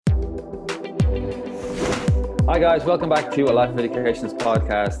Hi guys, welcome back to a Life of Education's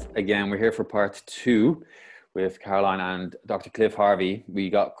podcast. Again, we're here for part two with Caroline and Dr. Cliff Harvey. We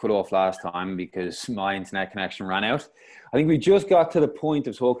got cut off last time because my internet connection ran out. I think we just got to the point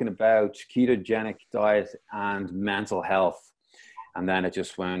of talking about ketogenic diet and mental health, and then it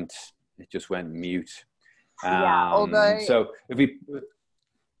just went mute. So if we,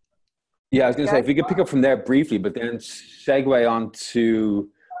 I was going to say, if we could pick up from there briefly, but then segue on to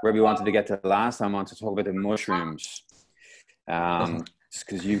where we wanted to get to last time on to talk about the mushrooms. Just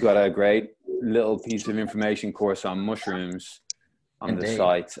because you've got a great little piece of information course on mushrooms on the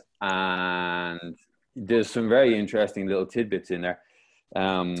site, and there's some very interesting little tidbits in there.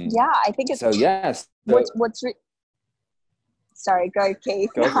 I think it's so. Yes. Sorry, go Keith.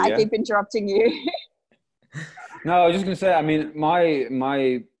 I keep interrupting you. No, I was just going to say. I mean,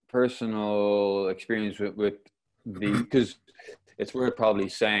 my personal experience with because it's worth probably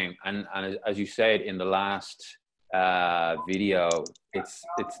saying, and as you said in the last video, it's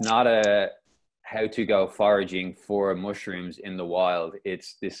not a how to go foraging for mushrooms in the wild.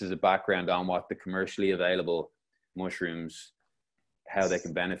 This is a background on what the commercially available mushrooms, how they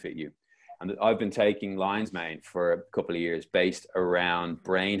can benefit you. And I've been taking lion's mane for a couple of years based around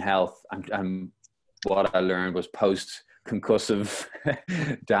brain health, and what I learned was post-concussive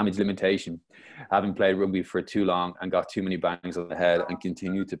damage limitation, having played rugby for too long and got too many bangs on the head and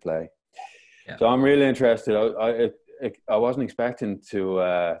continue to play. Yeah. So I'm really interested. I wasn't expecting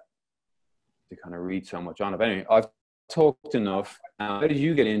to kind of read so much on it. But anyway, I've talked enough. How did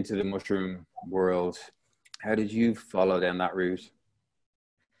you get into the mushroom world? How did you follow down that route?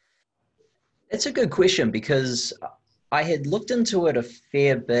 It's a good question, because I had looked into it a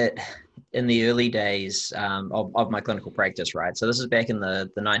fair bit in the early days of my clinical practice, right? So this is back in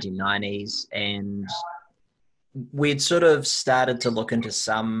the 1990s, and we'd sort of started to look into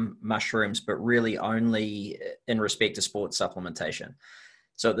some mushrooms, but really only in respect to sports supplementation.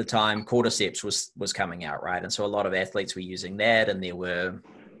 So at the time, cordyceps was coming out, right? And so a lot of athletes were using that, and there were,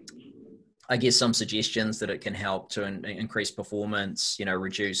 I guess, some suggestions that it can help to increase performance,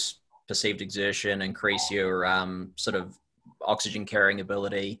 reduce perceived exertion, increase your sort of oxygen carrying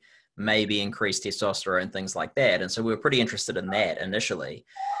ability, maybe increase testosterone, things like that. And so we were pretty interested in that initially.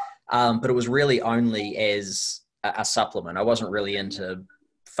 But it was really only as a supplement. I wasn't really into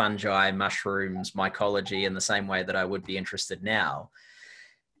fungi, mushrooms, mycology in the same way that I would be interested now.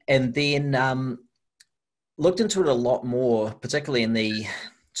 And then looked into it a lot more, particularly in the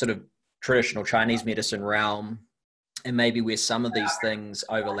sort of traditional Chinese medicine realm, and maybe where some of these things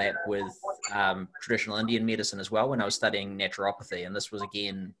overlap with traditional Indian medicine as well, when I was studying naturopathy. And this was,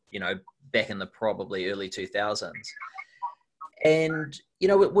 again, back in the probably early 2000s. And,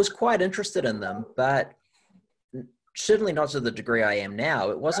 it was quite interested in them, but certainly not to the degree I am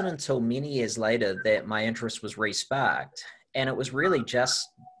now. It wasn't until many years later that my interest was re-sparked. And it was really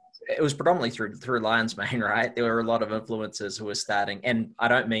it was predominantly through lion's mane, right? There were a lot of influencers who were starting, and I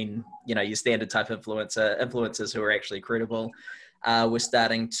don't mean, your standard type influencers who are actually credible, were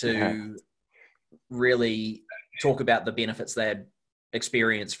starting to really talk about the benefits they had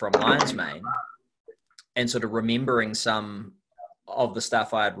experienced from lion's mane, and sort of remembering some of the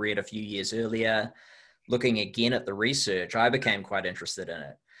stuff I had read a few years earlier, looking again at the research, I became quite interested in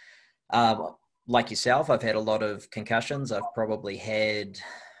it. Like yourself, I've had a lot of concussions. I've probably had,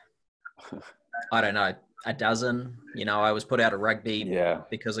 I don't know, a dozen. I was put out of rugby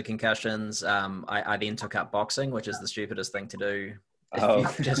because of concussions. I then took up boxing, which is the stupidest thing to do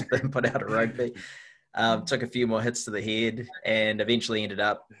if you've just been put out of rugby. Took a few more hits to the head, and eventually ended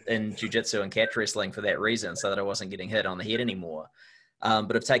up in jiu-jitsu and catch wrestling for that reason, so that I wasn't getting hit on the head anymore.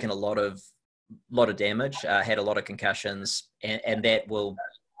 But I've taken a lot of damage, had a lot of concussions, and that will,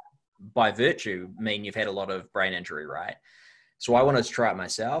 by virtue, mean you've had a lot of brain injury, right? So I wanted to try it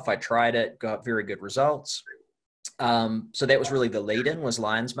myself. I tried it, got very good results. So that was really the lead-in, was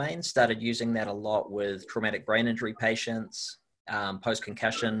lion's mane. Started using that a lot with traumatic brain injury patients,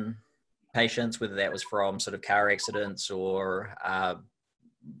 post-concussion patients, whether that was from sort of car accidents or,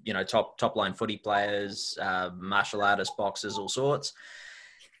 top line footy players, martial artists, boxers, all sorts,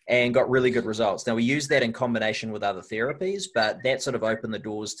 and got really good results. Now, we use that in combination with other therapies, but that sort of opened the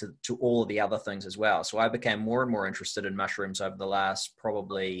doors to all of the other things as well. So I became more and more interested in mushrooms over the last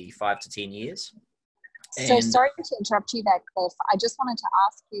probably 5 to 10 years. So sorry to interrupt you there, Cliff. I just wanted to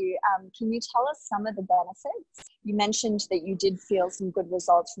ask you, can you tell us some of the benefits? You mentioned that you did feel some good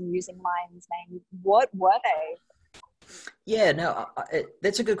results from using lion's mane. What were they? Yeah, no,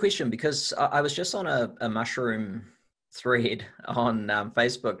 that's a good question, because I was just on a mushroom thread on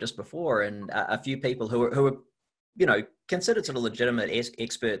Facebook just before, and a few people who were you know, considered sort of legitimate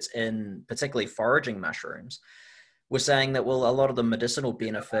experts in particularly foraging mushrooms were saying that, well, a lot of the medicinal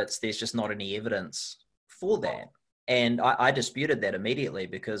benefits, there's just not any evidence for that. And I disputed that immediately,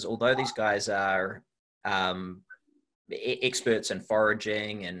 because although these guys are experts in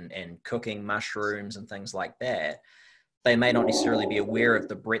foraging and cooking mushrooms and things like that, they may not necessarily be aware of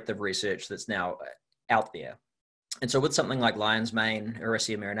the breadth of research that's now out there. And so with something like lion's mane,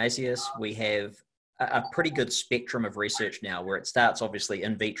 Erisea marinaceus, we have a pretty good spectrum of research now, where it starts obviously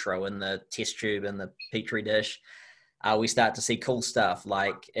in vitro in the test tube in the petri dish. We start to see cool stuff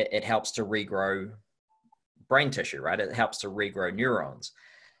like it helps to regrow brain tissue, right? It helps to regrow neurons.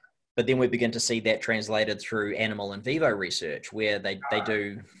 But then we begin to see that translated through animal in vivo research, where they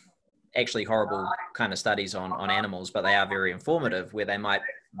do actually horrible kind of studies on animals, but they are very informative, where they might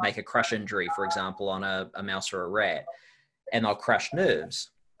make a crush injury, for example, on a mouse or a rat, and they'll crush nerves.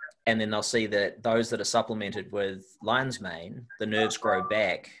 And then they'll see that those that are supplemented with lion's mane, the nerves grow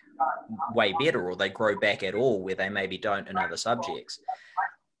back way better, or they grow back at all, where they maybe don't in other subjects.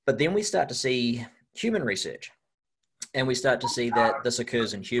 But then we start to see human research, and we start to see that this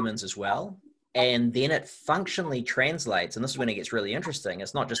occurs in humans as well. And then it functionally translates, and this is when it gets really interesting.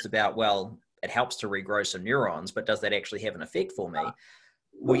 It's not just about, well, it helps to regrow some neurons, but does that actually have an effect for me?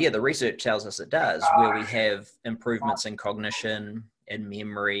 Well, yeah, the research tells us it does, where we have improvements in cognition and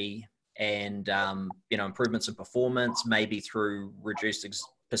memory, and you know, improvements in performance, maybe through reduced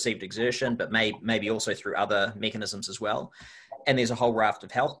perceived exertion, but maybe also through other mechanisms as well. And there's a whole raft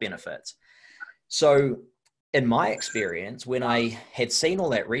of health benefits. So in my experience, when I had seen all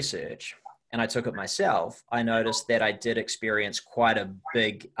that research and I took it myself, I noticed that I did experience quite a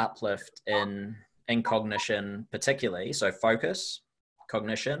big uplift in cognition, particularly. So focus,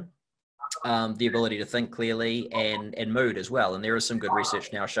 cognition, the ability to think clearly, and mood as well. And there is some good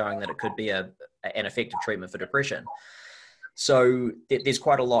research now showing that it could be an effective treatment for depression. So there's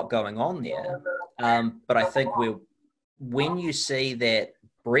quite a lot going on there. But I think when you see that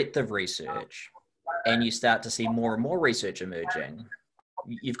breadth of research and you start to see more and more research emerging,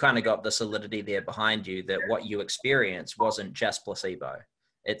 you've kind of got the solidity there behind you that what you experienced wasn't just placebo.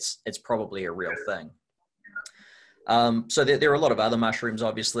 It's probably a real thing. So there are a lot of other mushrooms,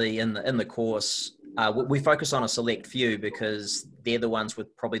 obviously, in the course. We focus on a select few because they're the ones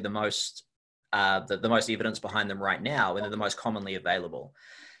with probably the most evidence behind them right now, and they're the most commonly available.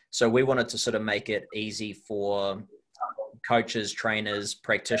 So we wanted to sort of make it easy for coaches, trainers,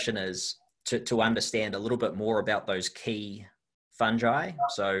 practitioners to understand a little bit more about those key fungi.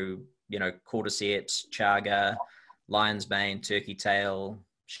 So, you know, cordyceps, chaga, lion's mane, turkey tail,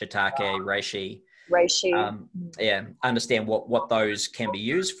 shiitake, reishi. Yeah, understand what those can be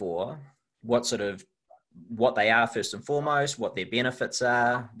used for, what they are first and foremost, what their benefits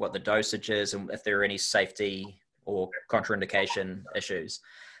are, what the dosage is, and if there are any safety or contraindication issues.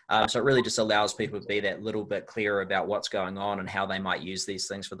 So it really just allows people to be that little bit clearer about what's going on and how they might use these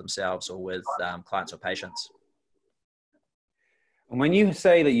things for themselves or with clients or patients. And when you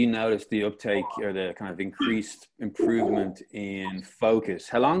say that you noticed the uptake or the kind of increased improvement in focus,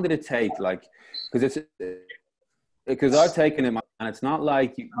 how long did it take? Like, because I've taken it, and it's not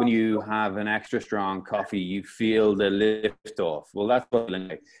like when you have an extra strong coffee, you feel the lift off. Well, that's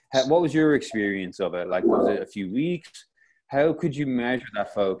what was your experience of it? Like, was it a few weeks? How could you measure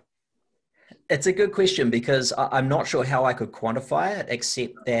that focus? It's a good question, because I'm not sure how I could quantify it,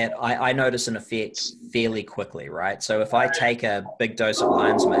 except that I notice an effect fairly quickly, right? So if I take a big dose of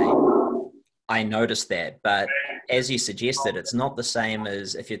lion's mane, I notice that. But as you suggested, it's not the same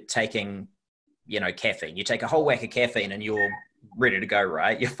as if you're taking, you know, caffeine. You take a whole whack of caffeine and you're ready to go,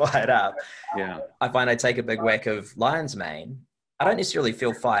 right? You're fired up. Yeah. I find I take a big whack of lion's mane. I don't necessarily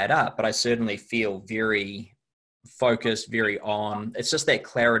feel fired up, but I certainly feel very focused, very on. It's just that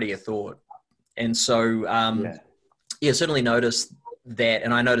clarity of thought. And so, certainly notice that,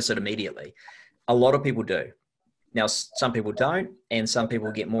 and I notice it immediately. A lot of people do. Now, some people don't, and some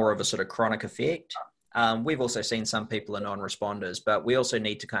people get more of a sort of chronic effect. We've also seen some people are non-responders, but we also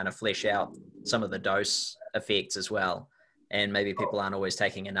need to kind of flesh out some of the dose effects as well. And maybe people aren't always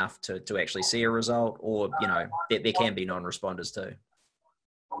taking enough to actually see a result, or, you know, there can be non-responders too.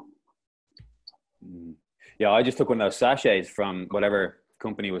 Yeah, I just took one of those sachets from whatever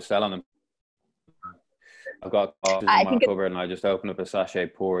company was selling them. I've got in my cupboard, and I just opened up a sachet,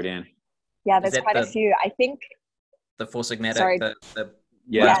 poured in. Yeah, there's quite a few. I think the Four Sigmatic, the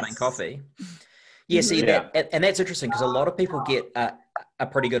lion's mane coffee. Yeah, see that, and that's interesting because a lot of people get a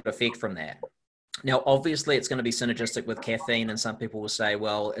pretty good effect from that. Now, obviously, it's going to be synergistic with caffeine, and some people will say,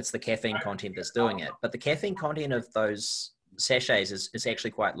 well, it's the caffeine content that's doing it. But the caffeine content of those sachets is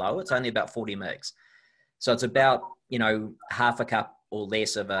actually quite low. It's only about 40 mg. So it's about, half a cup or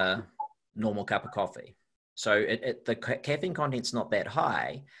less of a normal cup of coffee. So the caffeine content's not that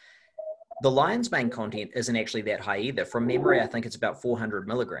high. The lion's mane content isn't actually that high either. From memory, I think it's about 400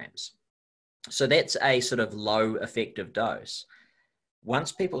 milligrams. So that's a sort of low effective dose.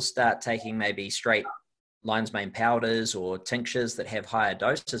 Once people start taking maybe straight lion's mane powders or tinctures that have higher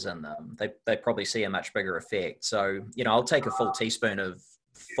doses in them, they probably see a much bigger effect. So, I'll take a full teaspoon of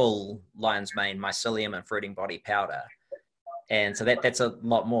full lion's mane mycelium and fruiting body powder. And so that's a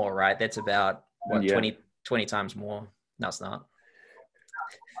lot more, right? That's about, 20 times more. No, it's not.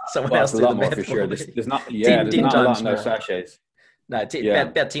 Someone else a do lot the more math for sure. me. There's not, 10 there's not a lot in more. those sachets. No,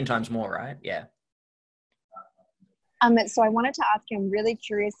 about 10 times more, right? Yeah. So I wanted to ask you, I'm really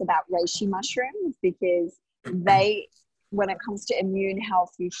curious about reishi mushrooms, because they, when it comes to immune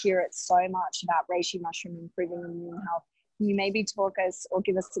health, you hear it so much about reishi mushroom improving immune health. Can you maybe talk us or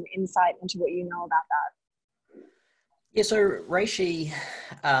give us some insight into what you know about that? Yeah, so reishi,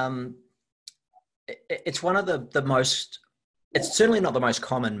 it's one of the most, it's certainly not the most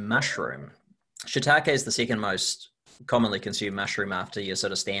common mushroom. Shiitake is the second most commonly consumed mushroom after your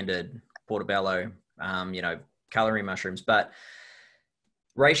sort of standard portobello, celery mushrooms. But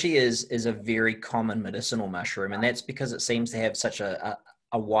reishi is a very common medicinal mushroom, and that's because it seems to have such a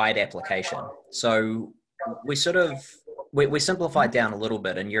wide application. So we sort of, we simplify it down a little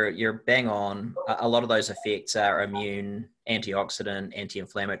bit, and you're bang on. A lot of those effects are immune, antioxidant,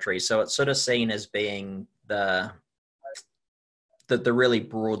 anti-inflammatory. So it's sort of seen as being the really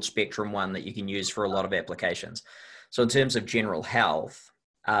broad spectrum one that you can use for a lot of applications. So in terms of general health,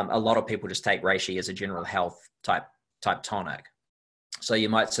 a lot of people just take reishi as a general health type tonic. So you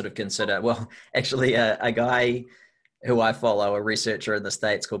might sort of consider, well, actually a guy who I follow, a researcher in the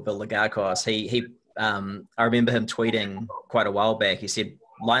States called Bill Lagarkos, I remember him tweeting quite a while back. He said,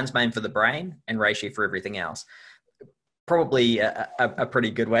 lion's mane for the brain and reishi for everything else. Probably a pretty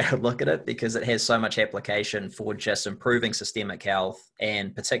good way to look at it, because it has so much application for just improving systemic health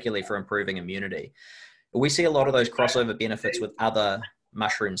and particularly for improving immunity. We see a lot of those crossover benefits with other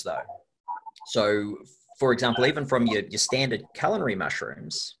mushrooms though. So for example, even from your standard culinary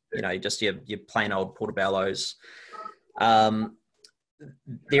mushrooms, just your plain old portobellos,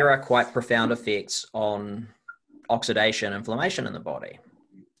 there are quite profound effects on oxidation, inflammation in the body.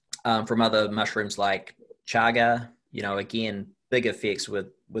 From other mushrooms like chaga, again, big effects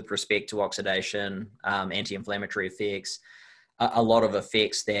with respect to oxidation, anti-inflammatory effects, a lot of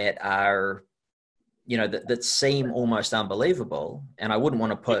effects that are, that seem almost unbelievable. And I wouldn't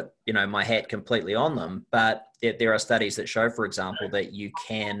want to put, my hat completely on them, but there are studies that show, for example, that you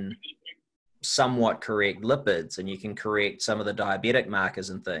can somewhat correct lipids and you can correct some of the diabetic markers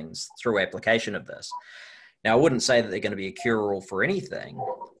and things through application of this. Now, I wouldn't say that they're going to be a cure-all for anything,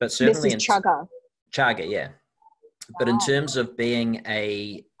 but certainly this is chaga. Chaga, yeah. Wow. But in terms of being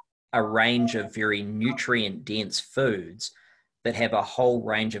a range of very nutrient-dense foods that have a whole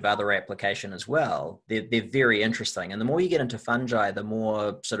range of other application as well, they're very interesting. And the more you get into fungi, the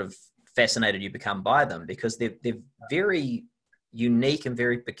more sort of fascinated you become by them, because they're very unique and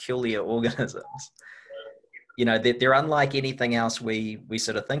very peculiar organisms. They're unlike anything else we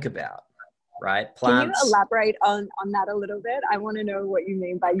sort of think about, right? Plants. Can you elaborate on that a little bit? I want to know what you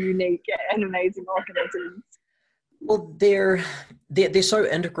mean by unique and amazing organisms. Well, they're so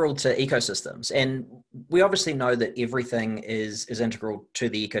integral to ecosystems, and we obviously know that everything is integral to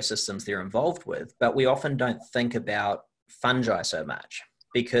the ecosystems they're involved with, but we often don't think about fungi so much,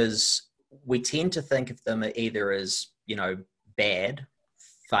 because we tend to think of them either as, bad,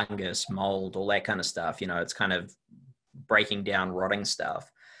 fungus, mold, all that kind of stuff. It's kind of breaking down, rotting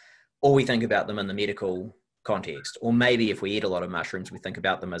stuff. Or we think about them in the medical context. Or maybe if we eat a lot of mushrooms, we think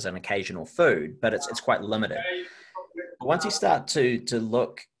about them as an occasional food, but it's quite limited. But once you start to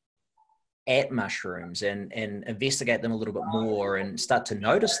look at mushrooms and investigate them a little bit more and start to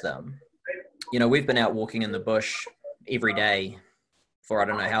notice them, we've been out walking in the bush every day for I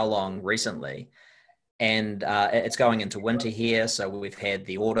don't know how long recently. And it's going into winter here. So we've had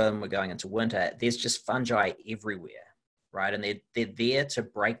the autumn, we're going into winter. There's just fungi everywhere, right? And they're there to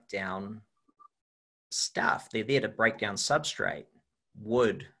break down stuff. They're there to break down substrate,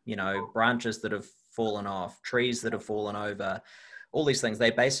 wood, branches that have fallen off, trees that have fallen over, all these things.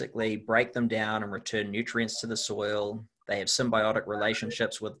 They basically break them down and return nutrients to the soil. They have symbiotic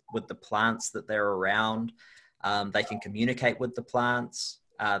relationships with the plants that they're around. They can communicate with the plants.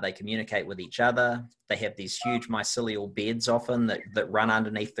 They communicate with each other. They have these huge mycelial beds often that run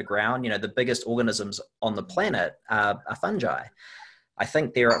underneath the ground. The biggest organisms on the planet are fungi. I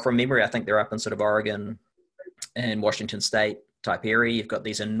think from memory, I think they're up in sort of Oregon and Washington State type area. You've got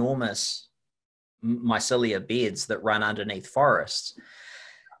these enormous mycelia beds that run underneath forests.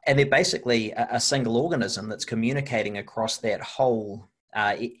 And they're basically a single organism that's communicating across that whole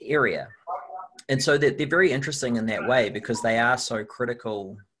area. And so they're very interesting in that way, because they are so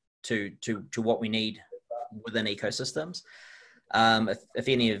critical to what we need within ecosystems. If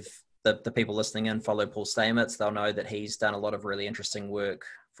any of the people listening in follow Paul Stamets, they'll know that he's done a lot of really interesting work,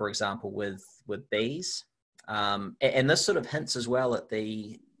 for example, with bees. And this sort of hints as well at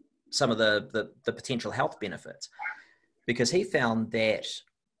some of the potential health benefits, because he found that,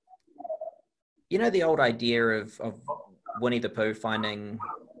 you know, the old idea of Winnie the Pooh finding,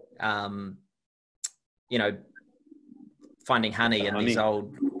 finding honey in these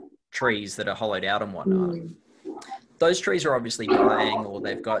old trees that are hollowed out and whatnot. Those trees are obviously dying, or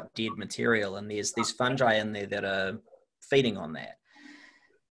they've got dead material, and there's these fungi in there that are feeding on that.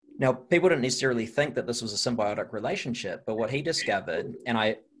 Now, people didn't necessarily think that this was a symbiotic relationship, but what he discovered, and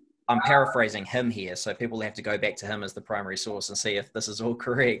I'm paraphrasing him here, so people have to go back to him as the primary source and see if this is all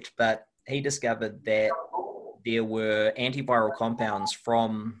correct, but he discovered that there were antiviral compounds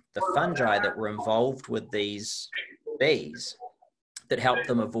from the fungi that were involved with these bees that helped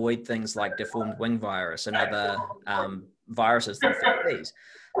them avoid things like deformed wing virus and other viruses that affect bees,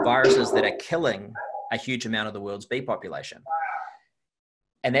 viruses that are killing a huge amount of the world's bee population.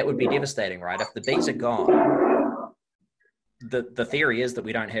 And that would be devastating, right? If the bees are gone, the theory is that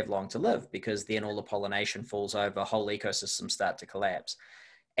we don't have long to live, because then all the pollination falls over, whole ecosystems start to collapse.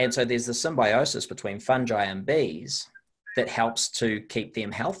 And so there's the symbiosis between fungi and bees that helps to keep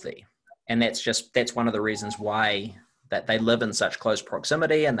them healthy. And that's one of the reasons why that they live in such close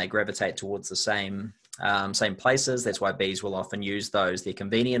proximity and they gravitate towards the same places. That's why bees will often use those. They're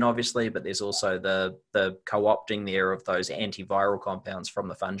convenient, obviously, but there's also the co-opting there of those antiviral compounds from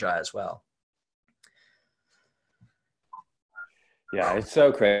the fungi as well. Yeah, it's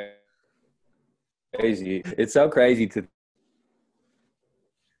so crazy. It's so crazy to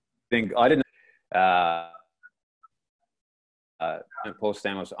think. I didn't Paul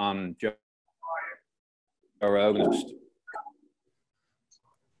Stamos on Joe Rogan, just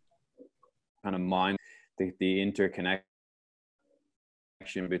kind of mind the interconnection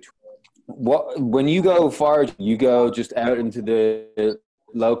between when you go forage, you go just out into the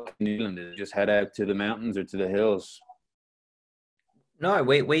local New Zealand and just head out to the mountains or to the hills. No,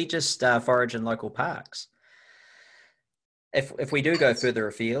 we just forage in local parks. If we do go further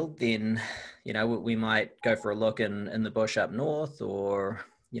afield, then, you know, we might go for a look in the bush up north, or,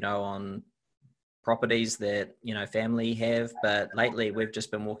 you know, on properties that, you know, family have. But lately we've just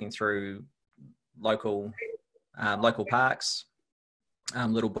been walking through local parks,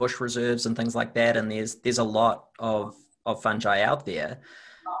 little bush reserves and things like that. And there's a lot of fungi out there,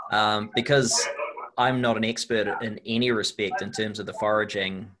 because I'm not an expert in any respect in terms of the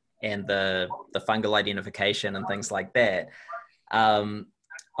foraging and the fungal identification and things like that. I'm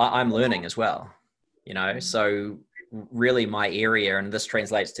learning as well, you know. So really my area, and this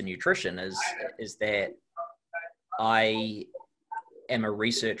translates to nutrition, is that I am a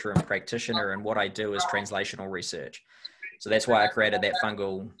researcher and practitioner, and what I do is translational research. So that's why I created that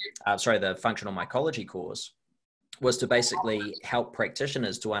the functional mycology course, was to basically help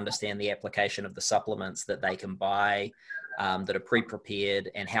practitioners to understand the application of the supplements that they can buy, that are pre-prepared,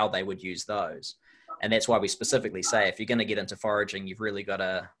 and how they would use those. And that's why we specifically say, if you're going to get into foraging, you've really got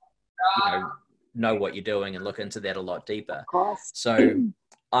to, you know what you're doing and look into that a lot deeper. So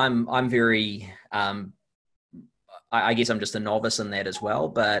I'm very, I guess I'm just a novice in that as well.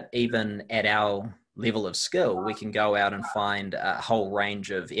 But even at our level of skill, we can go out and find a whole range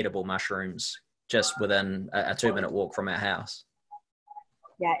of edible mushrooms just within a 2-minute walk from our house.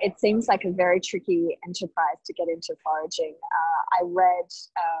 Yeah, it seems like a very tricky enterprise to get into foraging. I read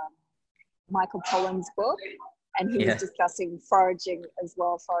Michael Pollan's book, and he was discussing foraging as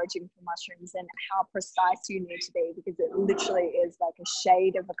well, foraging for mushrooms, and how precise you need to be, because it literally is like a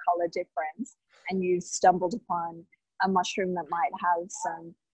shade of a color difference, and you've stumbled upon a mushroom that might have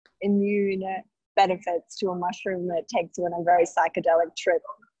some immune benefits to a mushroom that takes you on a very psychedelic trip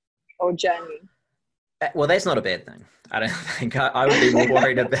or journey. Well, that's not a bad thing. I don't think I would be more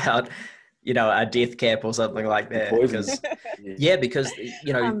worried about, you know, a death cap or something like that. Because,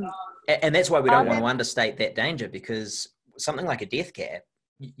 you know, and that's why we don't want to understate that danger, because something like a death cap,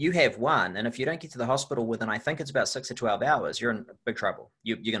 you have one, and if you don't get to the hospital within, I think it's about 6 to 12 hours, you're in big trouble.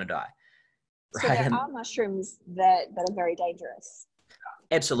 You're going to die. So right? There are mushrooms that are very dangerous.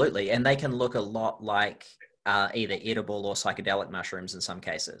 Absolutely. And they can look a lot like either edible or psychedelic mushrooms in some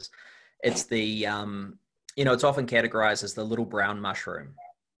cases. It's the, you know, it's often categorized as the little brown mushroom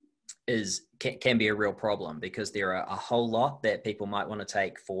can be a real problem, because there are a whole lot that people might want to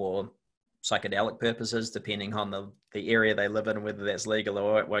take for psychedelic purposes, depending on the area they live in and whether that's legal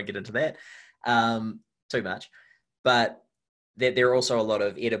or I won't get into that too much. But there are also a lot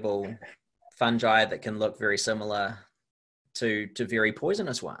of edible fungi that can look very similar to very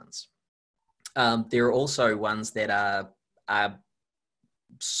poisonous ones. There are also ones that are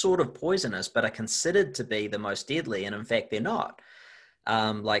sort of poisonous, but are considered to be the most deadly, and in fact they're not.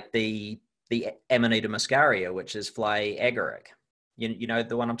 Like the Amanita muscaria, which is fly agaric. You know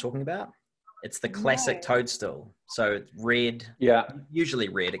the one I'm talking about? It's the classic toadstool. So it's red, usually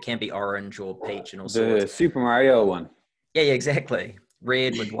red. It can be orange or peach and all sorts. The Super Mario one. Yeah, exactly.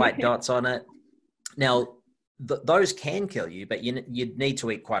 Red with white dots on it. Now, those can kill you, but you'd need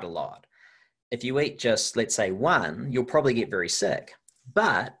to eat quite a lot. If you eat just, let's say, one, you'll probably get very sick.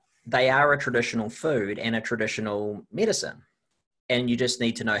 But they are a traditional food and a traditional medicine. And you just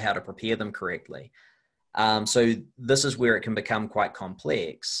need to know how to prepare them correctly. So this is where it can become quite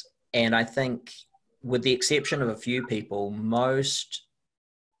complex. And I think with the exception of a few people, most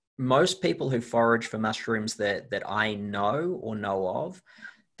people who forage for mushrooms that I know or know of,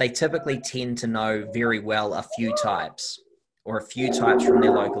 they typically tend to know very well a few types or a few types from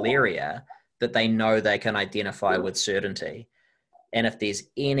their local area that they know they can identify with certainty. And if there's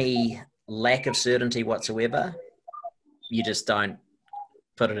any lack of certainty whatsoever, you just don't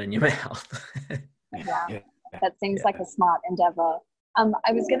put it in your mouth. Yeah, that seems like a smart endeavor.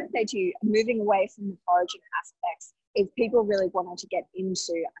 I was going to say to you, moving away from the foraging aspects, if people really wanted to get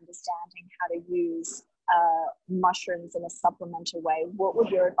into understanding how to use mushrooms in a supplemental way, what would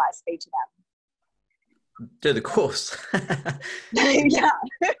your advice be to them? Do the course. Yeah.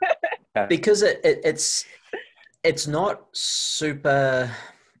 Because it's not super,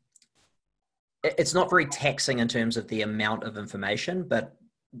 it's not very taxing in terms of the amount of information, but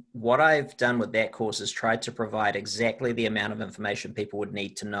what I've done with that course is tried to provide exactly the amount of information people would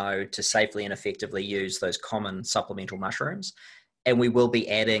need to know to safely and effectively use those common supplemental mushrooms. And we will be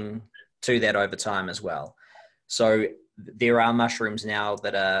adding to that over time as well. So there are mushrooms now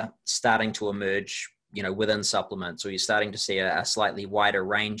that are starting to emerge, within supplements, or you're starting to see a slightly wider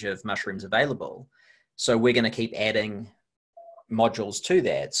range of mushrooms available. So we're going to keep adding modules to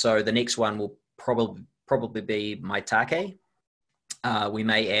that. So the next one will probably be maitake. We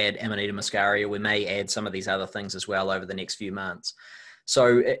may add Amanita muscaria. We may add some of these other things as well over the next few months.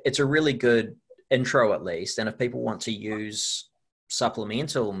 So it's a really good intro, at least. And if people want to use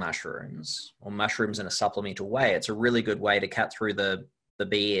supplemental mushrooms or mushrooms in a supplemental way, it's a really good way to cut through the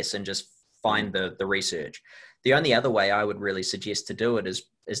BS and just find the research. The only other way I would really suggest to do it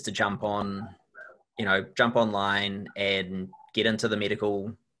is to jump online and get into the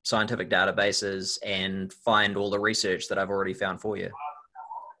medical scientific databases and find all the research that I've already found for you.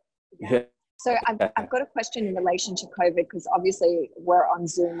 Yeah. So I've got a question in relation to COVID, because obviously we're on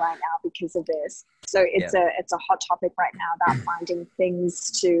Zoom right now because of this. So it's a hot topic right now about finding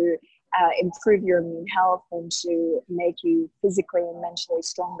things to improve your immune health and to make you physically and mentally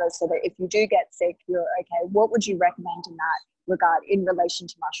stronger, so that if you do get sick, you're okay. What would you recommend in that regard in relation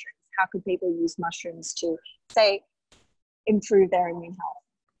to mushrooms? How could people use mushrooms to, say, improve their immune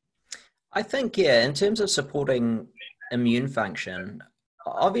health? I think, in terms of supporting immune function,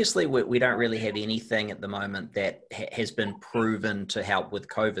 obviously we don't really have anything at the moment that has been proven to help with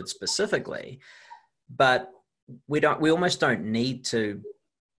COVID specifically, but we almost don't need to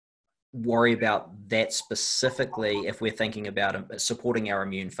worry about that specifically if we're thinking about supporting our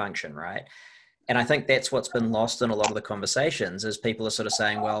immune function, right? And I think that's what's been lost in a lot of the conversations, is people are sort of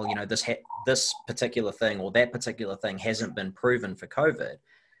saying, well, this particular thing or that particular thing hasn't been proven for COVID.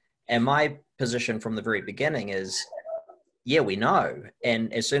 And my position from the very beginning is, yeah, we know.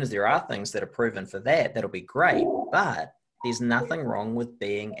 And as soon as there are things that are proven for that, that'll be great. But there's nothing wrong with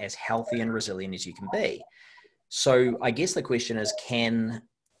being as healthy and resilient as you can be. So I guess the question is, can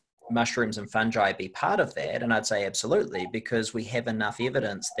mushrooms and fungi be part of that? And I'd say absolutely, because we have enough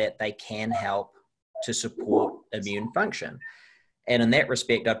evidence that they can help to support immune function. And in that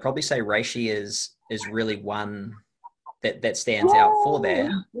respect, I'd probably say reishi is really one that stands out for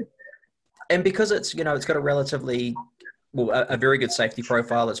that. And because it's got a relatively, a very good safety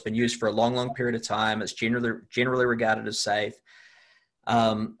profile. It's been used for a long period of time. It's generally regarded as safe.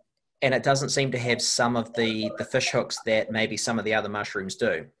 And it doesn't seem to have some of the fish hooks that maybe some of the other mushrooms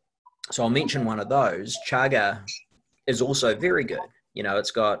do. So I'll mention one of those. Chaga is also very good.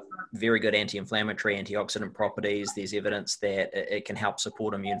 It's got very good anti-inflammatory, antioxidant properties. There's evidence that it can help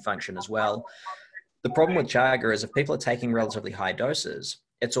support immune function as well. The problem with chaga is if people are taking relatively high doses,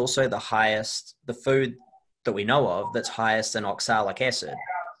 it's also the food that we know of that's highest in oxalic acid.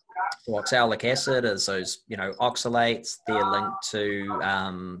 So oxalic acid is those, oxalates. They're linked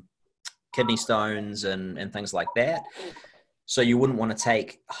to kidney stones and things like that. So you wouldn't want to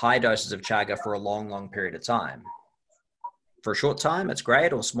take high doses of chaga for a long, long period of time. For a short time, it's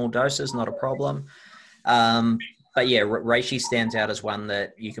great, or small doses, not a problem. But yeah, reishi stands out as one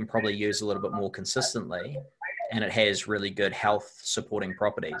that you can probably use a little bit more consistently, and it has really good health supporting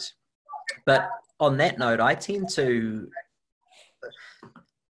properties. But on that note, I tend to,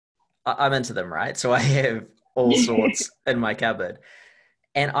 I'm into them, right? So I have all sorts in my cupboard,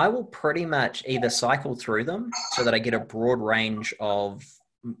 and I will pretty much either cycle through them so that I get a broad range of,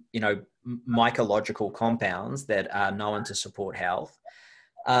 mycological compounds that are known to support health.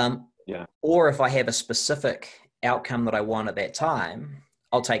 Or if I have a specific outcome that I want at that time,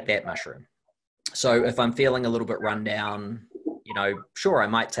 I'll take that mushroom. So if I'm feeling a little bit run down, sure, I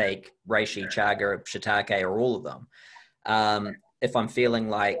might take reishi, chaga, shiitake, or all of them. If I'm feeling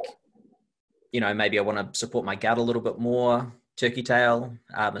like, maybe I want to support my gut a little bit more, turkey tail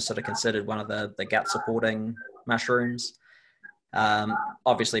is sort of considered one of the gut supporting mushrooms.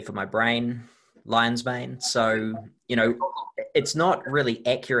 Obviously for my brain, lion's mane. So, it's not really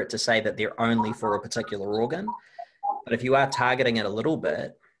accurate to say that they're only for a particular organ, but if you are targeting it a little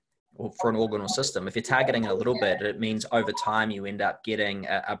bit, or for an organ or system, if you're targeting it a little bit, it means over time you end up getting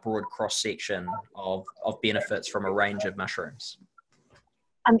a broad cross-section of benefits from a range of mushrooms.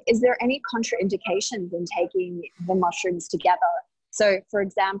 Is there any contraindications in taking the mushrooms together? So, for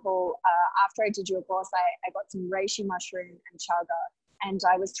example, after I did your course, I got some reishi mushroom and chaga, and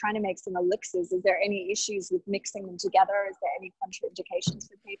I was trying to make some elixirs. Is there any issues with mixing them together? Is there any contraindications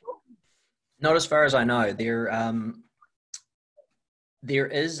for people? Not as far as I know. There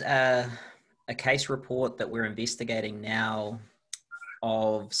is a case report that we're investigating now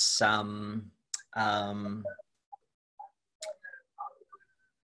of some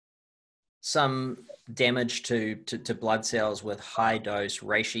damage to blood cells with high dose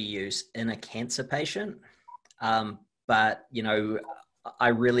reishi use in a cancer patient. But, I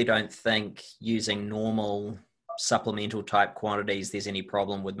really don't think using normal supplemental type quantities, there's any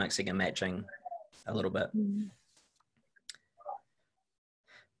problem with mixing and matching a little bit.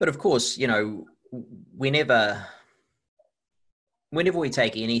 But of course, whenever we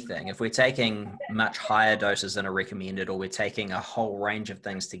take anything, if we're taking much higher doses than are recommended, or we're taking a whole range of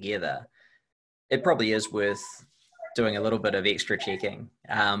things together, it probably is worth doing a little bit of extra checking.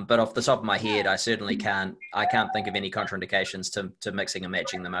 But off the top of my head, I certainly can't think of any contraindications to mixing and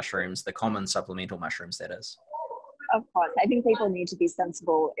matching the mushrooms, the common supplemental mushrooms, that is. Of course. I think people need to be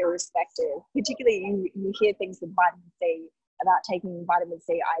sensible irrespective. Particularly you hear things with vitamin C about taking vitamin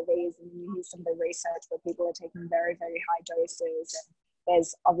C IVs, and you hear some of the research where people are taking very, very high doses, and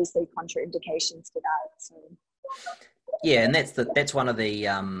there's obviously contraindications to that. So yeah, and that's one of the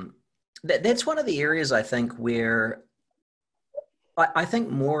that's one of the areas I think where I think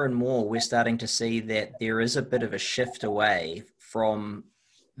more and more we're starting to see that there is a bit of a shift away from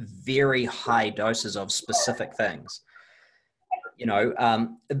very high doses of specific things.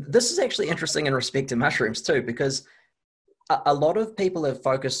 This is actually interesting in respect to mushrooms too, because a lot of people have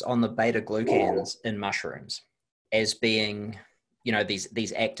focused on the beta glucans in mushrooms as being,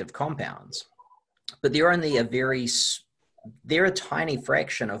 these active compounds, but they're only they're a tiny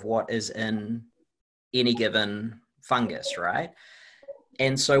fraction of what is in any given fungus, right?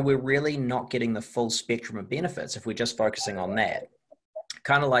 And so we're really not getting the full spectrum of benefits if we're just focusing on that.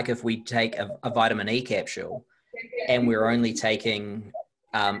 Kind of like if we take a vitamin E capsule and we're only taking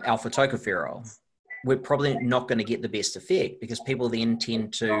alpha tocopherol, we're probably not going to get the best effect, because people then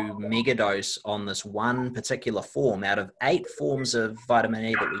tend to megadose on this one particular form out of 8 forms of vitamin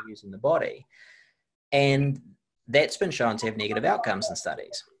E that we use in the body. And that's been shown to have negative outcomes in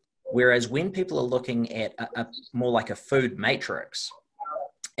studies. Whereas when people are looking at a more like a food matrix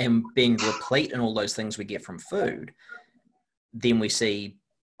and being replete in all those things we get from food, then we see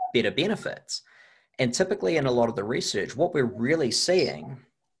better benefits. And typically in a lot of the research, what we're really seeing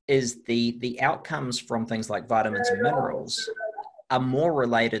is the outcomes from things like vitamins and minerals are more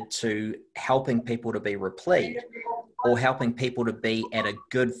related to helping people to be replete, or helping people to be at a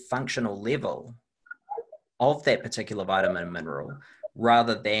good functional level of that particular vitamin and mineral,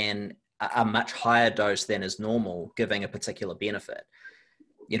 rather than a much higher dose than is normal giving a particular benefit.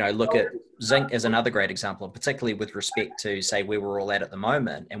 Look at zinc as another great example, particularly with respect to, say, where we're all at the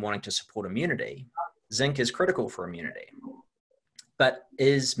moment and wanting to support immunity. Zinc is critical for immunity. But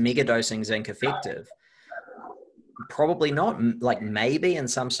is megadosing zinc effective? Probably not. Like maybe in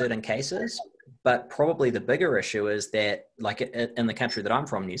some certain cases, but probably the bigger issue is that, like in the country that I'm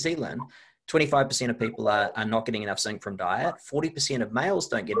from, New Zealand, 25% of people are not getting enough zinc from diet. 40% of males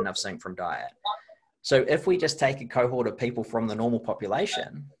don't get enough zinc from diet. So if we just take a cohort of people from the normal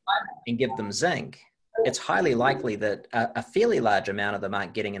population and give them zinc, it's highly likely that a fairly large amount of them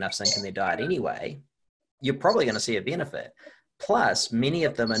aren't getting enough zinc in their diet anyway. You're probably going to see a benefit. Plus, many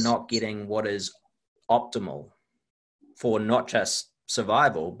of them are not getting what is optimal for not just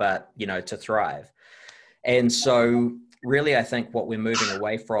survival, but, you know, to thrive. And so really, I think what we're moving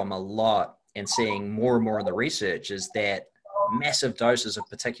away from a lot and seeing more and more in the research is that massive doses of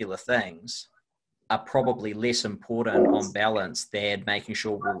particular things are probably less important on balance than making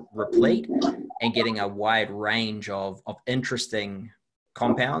sure we're replete and getting a wide range of interesting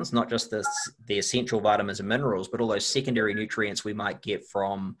compounds, not just the essential vitamins and minerals, but all those secondary nutrients we might get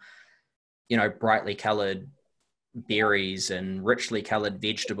from, you know, brightly colored berries and richly colored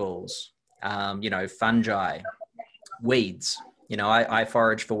vegetables, you know, fungi, weeds. You know, I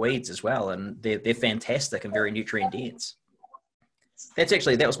forage for weeds as well, and they're fantastic and very nutrient dense.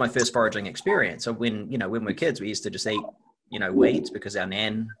 That was my first foraging experience. So when we're kids, we used to just eat, you know, weeds because our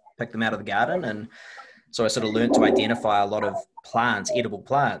nan picked them out of the garden. And so I sort of learned to identify a lot of plants, edible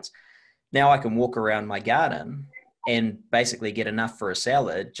plants. Now I can walk around my garden and basically get enough for a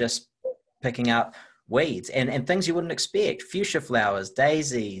salad, just picking up weeds and things you wouldn't expect: fuchsia flowers,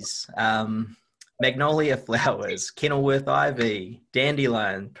 daisies, magnolia flowers, Kenilworth ivy,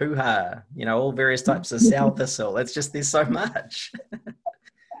 dandelion, puha, you know, all various types of sow thistle. It's just, there's so much.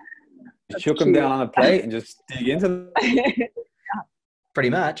 Chuck them down on a plate and just dig into them. Pretty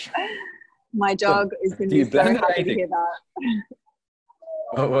much. My dog is going to be so happy to hear that.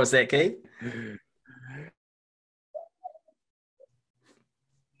 What was that, Keith?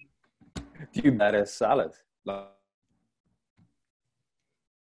 Do you that as salad?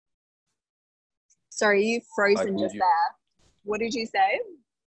 Sorry, you frozen just there. What did you say?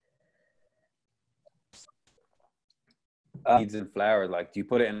 Seeds and flour, like, do you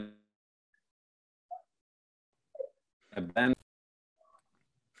put it in a blend?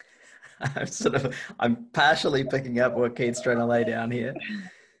 I'm partially picking up what Keith's trying to lay down here.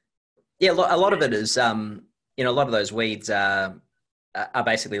 Yeah, a lot of it is, you know, a lot of those weeds are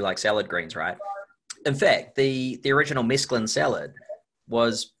basically like salad greens, right? In fact, the original mesclun salad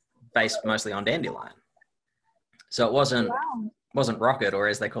was based mostly on dandelion. So it wasn't rocket, or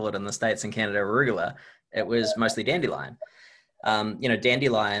as they call it in the States and Canada, arugula. It was mostly dandelion. You know,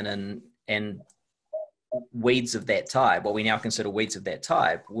 dandelion and weeds of that type, what we now consider weeds of that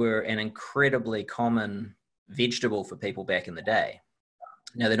type, were an incredibly common vegetable for people back in the day.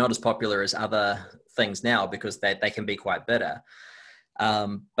 Now, they're not as popular as other things now because they can be quite bitter.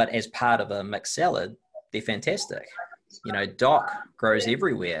 But as part of a mixed salad, they're fantastic. You know, dock grows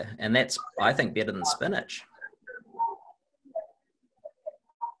everywhere, and that's, I think, better than spinach.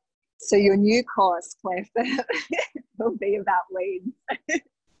 So your new course, Cliff, will be about weeds.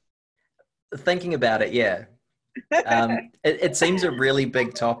 Thinking about it, yeah. It seems a really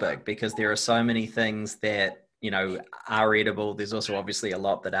big topic because there are so many things that, you know, are edible. There's also obviously a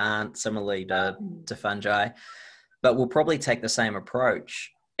lot that aren't, similarly to fungi. But we'll probably take the same approach.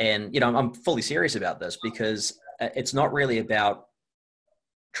 And, you know, I'm fully serious about this because it's not really about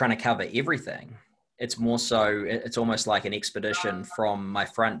trying to cover everything. It's more so, it's almost like an expedition from my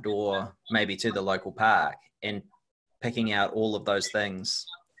front door, maybe to the local park, and picking out all of those things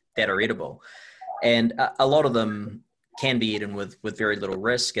that are edible. And a lot of them can be eaten with very little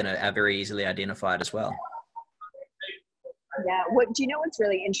risk and are very easily identified as well. Yeah. Do you know what's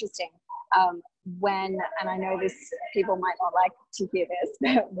really interesting? And I know this, people might not like to hear this,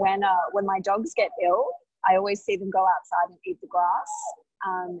 but when my dogs get ill, I always see them go outside and eat the grass,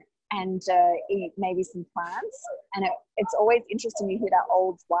 and eat maybe some plants. And it's always interesting to hear that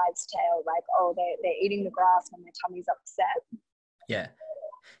old wives' tale, like, oh, they're eating the grass when their tummy's upset. Yeah.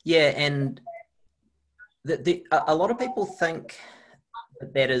 Yeah. And a lot of people think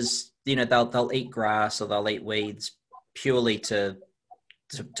that is, you know, they'll eat grass or they'll eat weeds purely to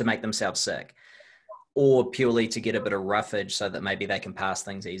make themselves sick, or purely to get a bit of roughage so that maybe they can pass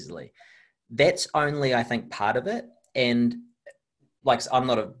things easily. That's only, I think, part of it. And like, I'm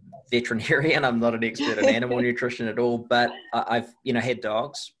not a veterinarian, I'm not an expert in animal nutrition at all, but I've, you know, had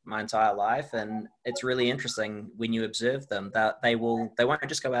dogs my entire life, and it's really interesting when you observe them that they won't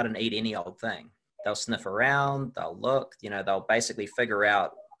just go out and eat any old thing. They'll sniff around, they'll look, you know, they'll basically figure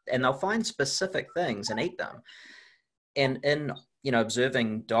out, and they'll find specific things and eat them. And in, you know,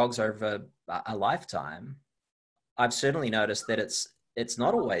 observing dogs over a lifetime, I've certainly noticed that it's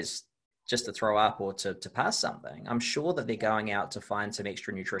not always just to throw up or to pass something. I'm sure that they're going out to find some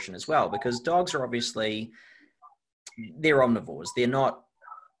extra nutrition as well, because dogs are obviously, they're omnivores. They're not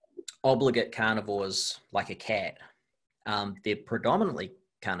obligate carnivores like a cat. They're predominantly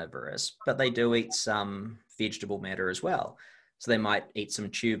carnivorous, but they do eat some vegetable matter as well. So they might eat some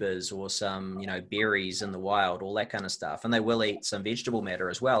tubers or some, berries in the wild, all that kind of stuff. And they will eat some vegetable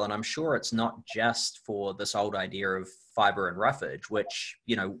matter as well. And I'm sure it's not just for this old idea of fiber and roughage, which,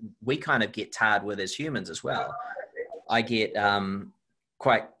 we kind of get tarred with as humans as well. I get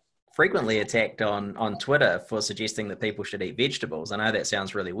quite frequently attacked on Twitter for suggesting that people should eat vegetables. I know that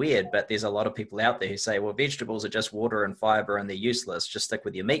sounds really weird, but there's a lot of people out there who say, well, vegetables are just water and fiber and they're useless. Just stick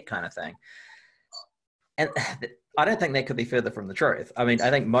with your meat kind of thing. And I don't think that could be further from the truth. I mean, I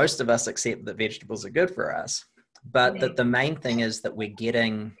think most of us accept that vegetables are good for us, but the main thing is that we're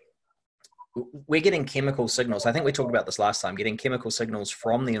getting chemical signals. I think we talked about this last time, getting chemical signals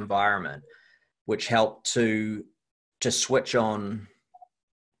from the environment, which help to switch on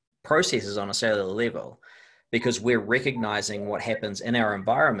processes on a cellular level, because we're recognizing what happens in our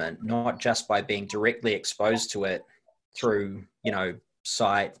environment, not just by being directly exposed to it through,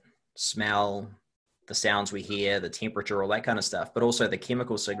 sight, smell, the sounds we hear, the temperature, all that kind of stuff, but also the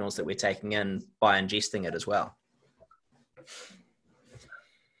chemical signals that we're taking in by ingesting it as well.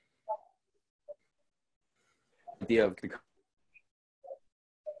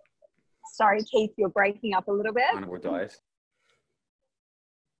 Sorry, Keith, you're breaking up a little bit. Carnivore diet.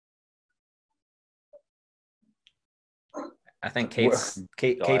 I think Keith's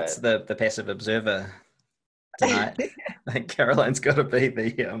the passive observer tonight. I think Caroline's got to be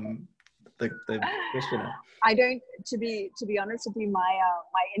the questioner. I don't, to be honest with you, my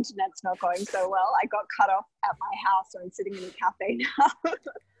internet's not going so well. I got cut off at my house, so I'm sitting in a cafe now.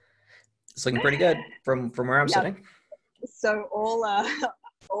 It's looking pretty good from where I'm sitting. So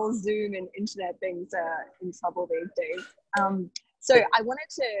all Zoom and internet things are in trouble these days. So I wanted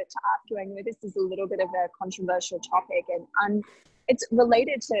to ask you, I know this is a little bit of a controversial topic, and it's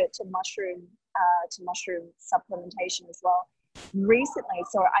related to mushroom supplementation as well. Recently,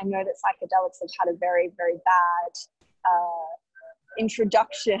 so I know that psychedelics have had a very, very bad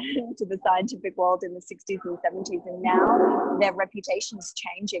introduction to the scientific world in the 60s and 70s, and now their reputation is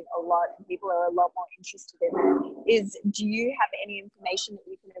changing a lot and people are a lot more interested in it. Do you have any information that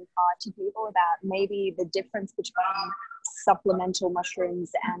you can impart to people about maybe the difference between supplemental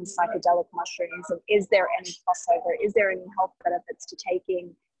mushrooms and psychedelic mushrooms, and is there any crossover? Is there any health benefits to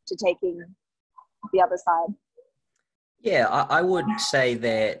taking the other side? Yeah, I would say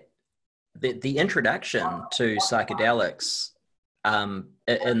that the introduction to psychedelics in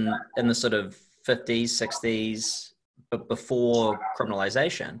the sort of 50s, 60s, but before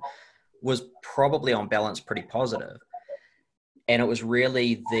criminalization, was probably on balance pretty positive. And it was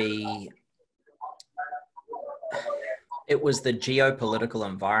really the geopolitical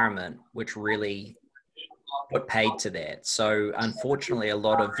environment which really put paid to that. So unfortunately, a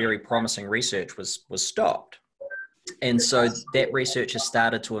lot of very promising research was stopped. And so that research has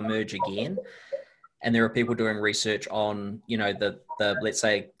started to emerge again. And there are people doing research on, the let's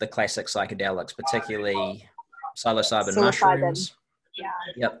say the classic psychedelics, particularly psilocybin mushrooms. Yeah.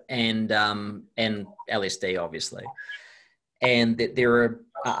 Yep. And LSD, obviously. And that there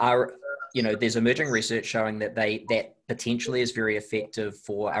are there's emerging research showing that that potentially is very effective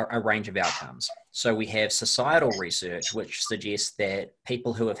for a range of outcomes. So we have societal research, which suggests that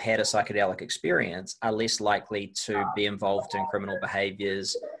people who have had a psychedelic experience are less likely to be involved in criminal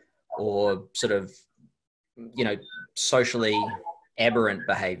behaviors or sort of, socially aberrant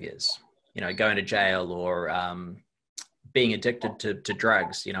behaviors, going to jail or being addicted to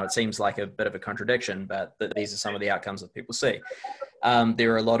drugs. It seems like a bit of a contradiction, but these are some of the outcomes that people see.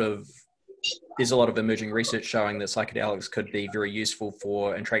 There's a lot of emerging research showing that psychedelics could be very useful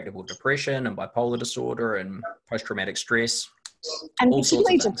for intractable depression and bipolar disorder and post-traumatic stress. And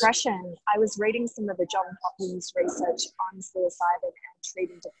particularly depression. I was reading some of the Johns Hopkins research on psilocybin and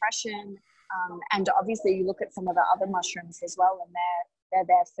treating depression. And obviously you look at some of the other mushrooms as well, and they're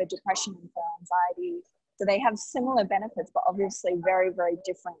there for depression and for anxiety. So they have similar benefits, but obviously very, very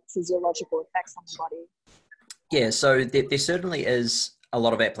different physiological effects on the body. Yeah, so there certainly is a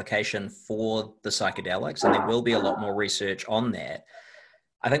lot of application for the psychedelics, and there will be a lot more research on that.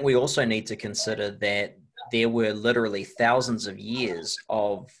 I think we also need to consider that there were literally thousands of years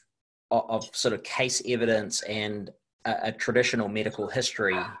of sort of case evidence and a traditional medical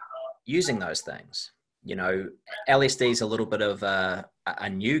history using those things. LSD is a little bit of a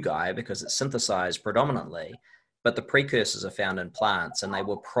new guy because it's synthesized predominantly, but the precursors are found in plants and they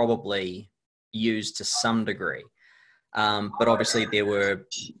were probably used to some degree. But obviously there were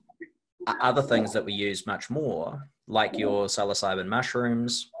other things that were used much more, like your psilocybin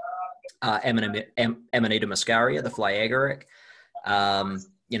mushrooms, Amanita muscaria, the fly agaric,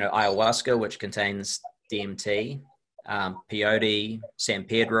 ayahuasca, which contains DMT, peyote, San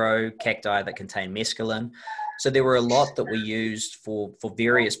Pedro, cacti that contain mescaline. So there were a lot that we used for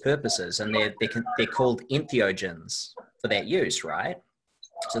various purposes, and they're called entheogens for that use, right?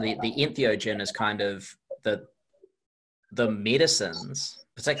 So the entheogen is kind of the medicines,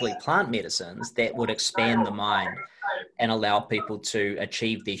 particularly plant medicines, that would expand the mind and allow people to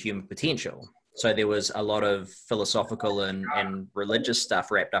achieve their human potential. So there was a lot of philosophical and religious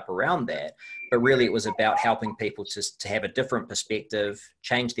stuff wrapped up around that, but really it was about helping people to have a different perspective,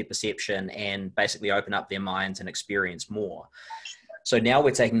 change their perception, and basically open up their minds and experience more. So now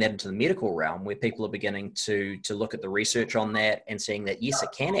we're taking that into the medical realm, where people are beginning to look at the research on that and seeing that, yes, it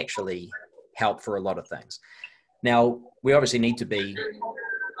can actually help for a lot of things. Now, we obviously need to be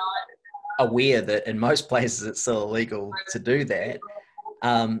aware that in most places it's still illegal to do that.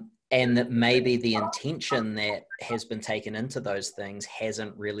 And that maybe the intention that has been taken into those things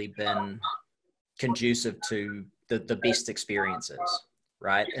hasn't really been conducive to the best experiences,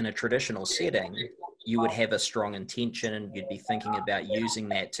 right? In a traditional setting, you would have a strong intention and you'd be thinking about using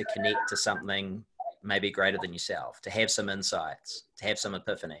that to connect to something maybe greater than yourself, to have some insights, to have some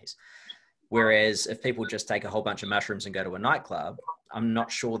epiphanies. Whereas if people just take a whole bunch of mushrooms and go to a nightclub, I'm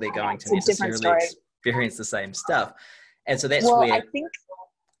not sure they're going to necessarily experience the same stuff. And so that's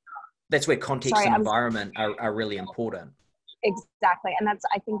that's where context and environment are really important. Exactly. And that's,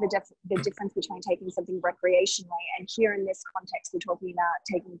 I think, the difference between taking something recreationally, and here in this context, we're talking about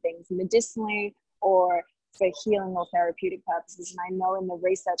taking things medicinally or for healing or therapeutic purposes. And I know in the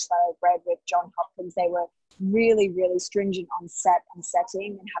research that I've read with John Hopkins, they were really, really stringent on set and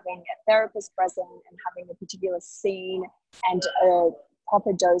setting, and having a therapist present and having a particular scene and a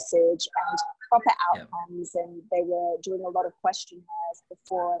proper dosage and proper outcomes. Yep. And they were doing a lot of questionnaires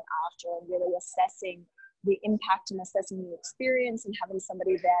before and after, and really assessing the impact and assessing the experience, and having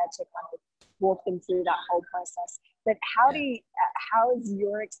somebody there to kind of walk them through that whole process. But how is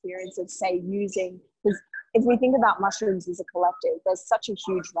your experience of, say, using, because if we think about mushrooms as a collective, there's such a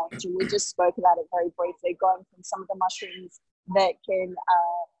huge range, and we just spoke about it very briefly, going from some of the mushrooms that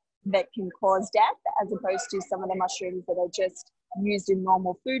can cause death, as opposed to some of the mushrooms that are just used in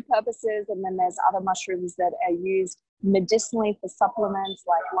normal food purposes, and then there's other mushrooms that are used medicinally for supplements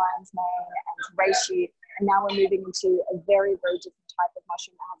like lion's mane and reishi, and now we're moving into a very, very different type of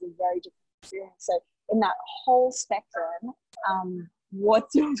mushroom that has a very different experience. So in that whole spectrum,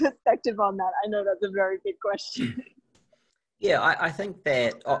 what's your perspective on that? I know that's a very big question. Yeah, I think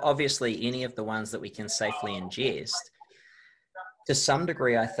that obviously any of the ones that we can safely ingest, to some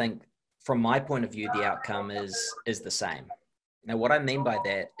degree, I think from my point of view, the outcome is the same. Now, what I mean by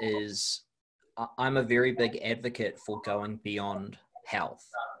that is I'm a very big advocate for going beyond health,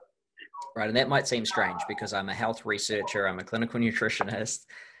 right? And that might seem strange because I'm a health researcher, I'm a clinical nutritionist.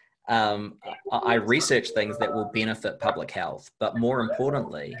 I research things that will benefit public health, but more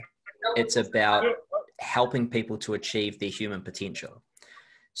importantly, it's about helping people to achieve their human potential.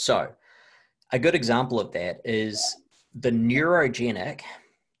 So a good example of that is the neurogenic,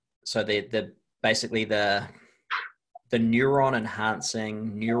 so basically the neuron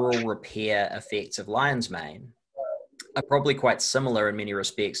enhancing neural repair effects of lion's mane are probably quite similar in many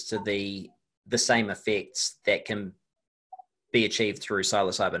respects to the same effects that can be achieved through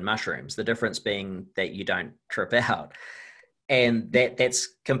psilocybin mushrooms. The difference being that you don't trip out, and that's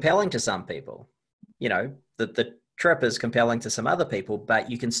compelling to some people. You know, the trip is compelling to some other people, but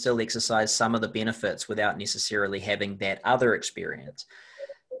you can still exercise some of the benefits without necessarily having that other experience.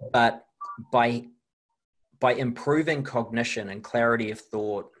 But by improving cognition and clarity of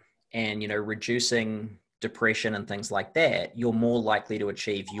thought, and, you know, reducing depression and things like that, you're more likely to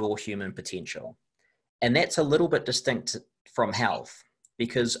achieve your human potential. And that's a little bit distinct from health,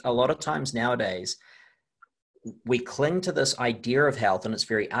 because a lot of times nowadays we cling to this idea of health, and it's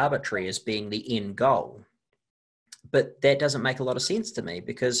very arbitrary as being the end goal. But that doesn't make a lot of sense to me,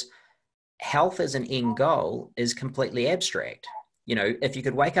 because health as an end goal is completely abstract. You know, if you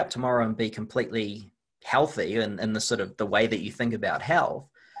could wake up tomorrow and be completely healthy in the sort of the way that you think about health,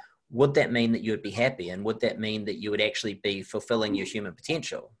 would that mean that you would be happy? And would that mean that you would actually be fulfilling your human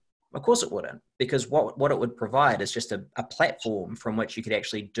potential? Of course it wouldn't, because what it would provide is just a platform from which you could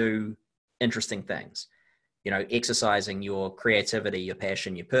actually do interesting things, you know, exercising your creativity, your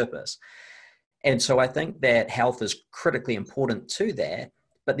passion, your purpose. And so I think that health is critically important to that,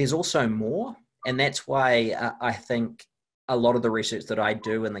 but there's also more. And that's why I think a lot of the research that I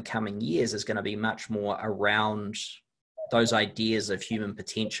do in the coming years is going to be much more around those ideas of human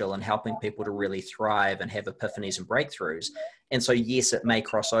potential and helping people to really thrive and have epiphanies and breakthroughs. And so, yes, it may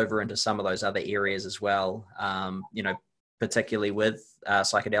cross over into some of those other areas as well. You know, particularly with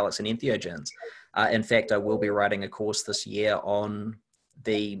psychedelics and entheogens. In fact, I will be writing a course this year on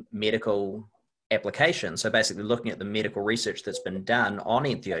the medical application. So basically looking at the medical research that's been done on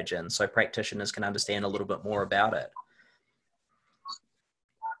entheogens so practitioners can understand a little bit more about it.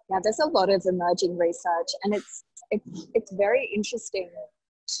 Yeah, there's a lot of emerging research, and it's very interesting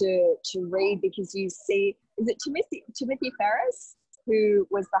to read, because you see, is it Timothy Ferris, who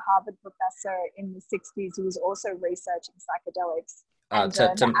was the Harvard professor in the 60s, who was also researching psychedelics.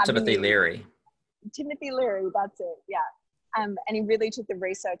 Timothy Leary. Timothy Leary, that's it, yeah. And he really took the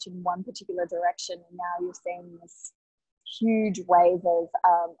research in one particular direction, and now you're seeing this huge wave of,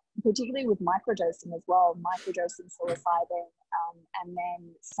 particularly with microdosing as well, microdosing psilocybin, and then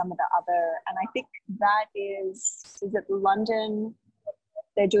some of the other, and I think that is it London?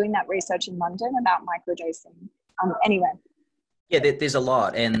 They're doing that research in London about microdosing. Anyway. Yeah, there's a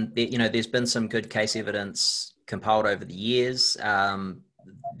lot, and there's been some good case evidence compiled over the years.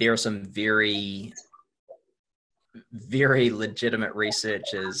 There are some very, very legitimate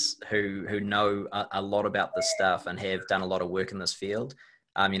researchers who know a lot about this stuff and have done a lot of work in this field.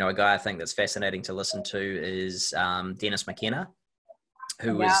 A guy I think that's fascinating to listen to is Dennis McKenna,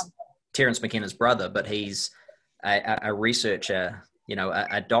 who is Terence McKenna's brother, but he's a researcher,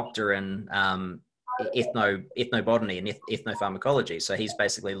 a doctor in ethnobotany and ethnopharmacology. So he's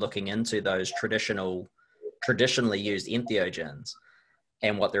basically looking into those traditionally used entheogens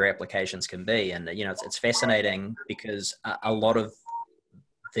and what their applications can be. And, it's fascinating because a lot of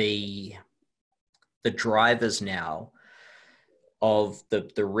the drivers now of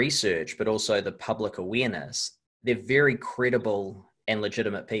the research, but also the public awareness, they're very credible and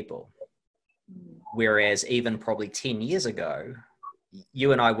legitimate people. Whereas even probably 10 years ago,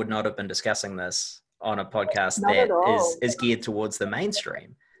 you and I would not have been discussing this on a podcast that is geared towards the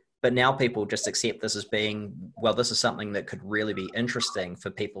mainstream. But now people just accept this as being, well, this is something that could really be interesting for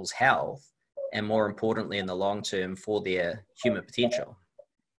people's health, and more importantly, in the long term, for their human potential.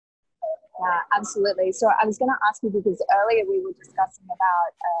 Yeah, absolutely. So I was going to ask you, because earlier we were discussing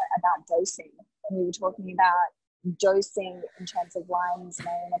about dosing, and we were talking about dosing in terms of lion's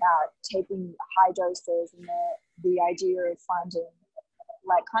mane, about taking high doses, and the idea of finding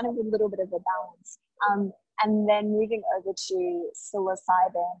like kind of a little bit of a balance. And then moving over to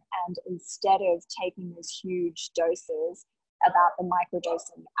psilocybin, and instead of taking these huge doses, about the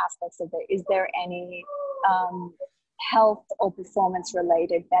microdosing aspects of it, is there any health or performance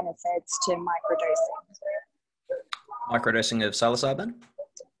related benefits to microdosing? Microdosing of psilocybin?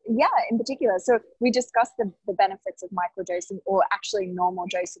 Yeah, in particular. So we discussed the benefits of microdosing, or actually normal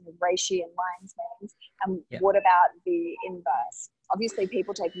dosing of reishi and lion's manes. And what about the inverse? Obviously,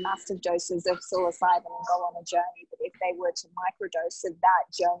 people take massive doses of psilocybin and go on a journey, but if they were to microdose, so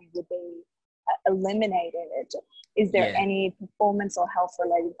that journey would be eliminated. Is there any performance or health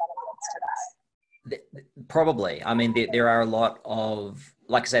related benefits to that? Probably. I mean, there are a lot of,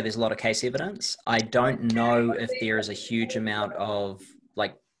 like I say, there's a lot of case evidence. I don't know if there is a huge amount of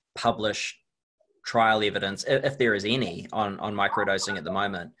like published trial evidence, if there is any, on microdosing at the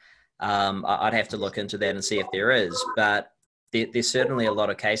moment. I'd have to look into that and see if there is, but there's certainly a lot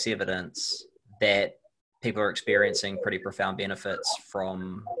of case evidence that people are experiencing pretty profound benefits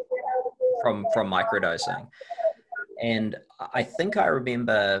from microdosing. And I think I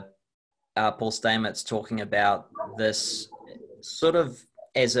remember Paul Stamets talking about this sort of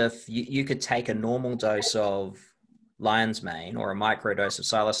as if you could take a normal dose of lion's mane or a microdose of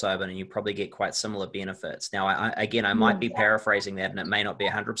psilocybin and you probably get quite similar benefits. Now, I might be paraphrasing that, and it may not be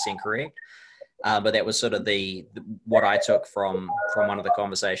 100% correct, but that was sort of what I took from one of the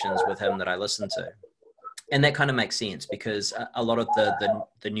conversations with him that I listened to. And that kind of makes sense, because a lot of the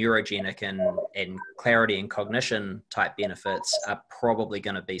neurogenic and clarity and cognition type benefits are probably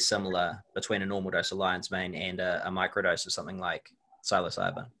going to be similar between a normal dose of lion's mane and a microdose of something like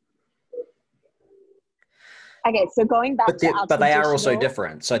psilocybin. Okay, so going back but they are also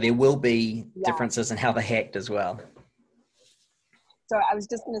different. So there will be differences in how they act as well. So I was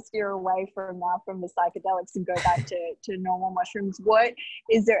just going to steer away from the psychedelics and go back to normal mushrooms. What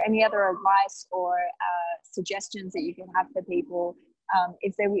is there any other advice or suggestions that you can have for people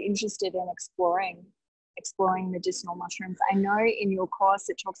if they were interested in exploring medicinal mushrooms? I know in your course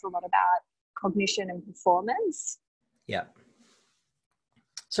it talks a lot about cognition and performance. Yeah.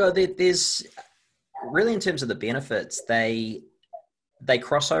 So there's really, in terms of the benefits, they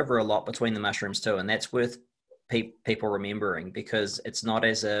cross over a lot between the mushrooms too, and that's worth people remembering, because it's not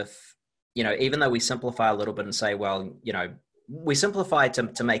as if, even though we simplify a little bit and say, well, we simplify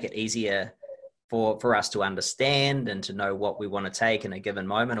to make it easier for us to understand and to know what we want to take in a given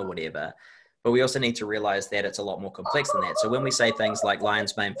moment or whatever. but we also need to realize that it's a lot more complex than that. So when we say things like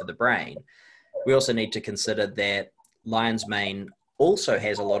lion's mane for the brain, we also need to consider that lion's mane also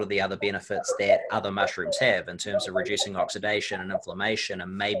has a lot of the other benefits that other mushrooms have in terms of reducing oxidation and inflammation,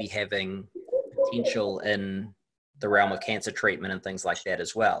 and maybe having potential in the realm of cancer treatment and things like that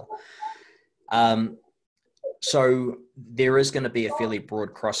as well. So there is going to be a fairly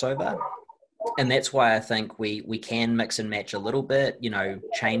broad crossover. And that's why I think we can mix and match a little bit, you know,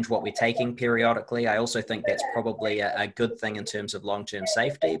 change what we're taking periodically. I also think that's probably a good thing in terms of long-term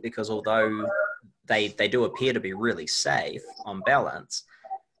safety, because although they do appear to be really safe on balance,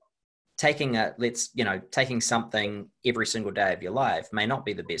 taking something every single day of your life may not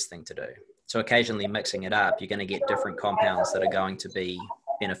be the best thing to do. So occasionally mixing it up, you're going to get different compounds that are going to be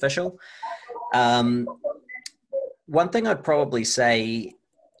beneficial. One thing I'd probably say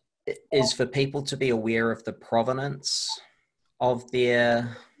is for people to be aware of the provenance of the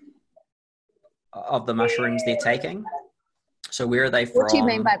mushrooms they're taking. So where are they from? What do you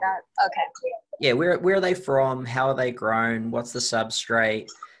mean by that? Okay. Yeah, where are they from? How are they grown? What's the substrate?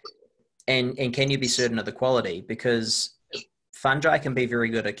 And can you be certain of the quality? Because fungi can be very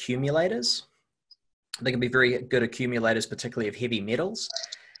good accumulators. They can be very good accumulators, particularly of heavy metals.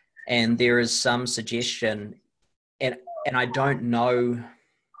 And there is some suggestion, and I don't know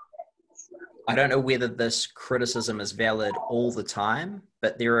whether this criticism is valid all the time,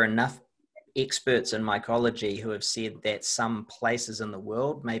 but there are enough experts in mycology who have said that some places in the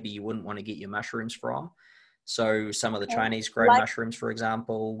world, maybe you wouldn't want to get your mushrooms from. So some of the Chinese grown mushrooms, for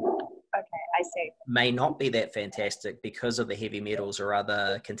example, I see, may not be that fantastic because of the heavy metals or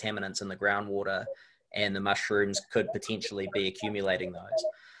other contaminants in the groundwater, and the mushrooms could potentially be accumulating those.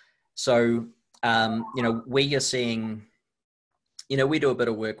 So, we are seeing, we do a bit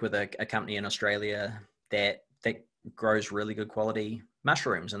of work with a company in Australia that grows really good quality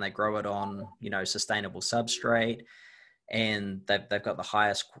mushrooms, and they grow it on, sustainable substrate, and they've got the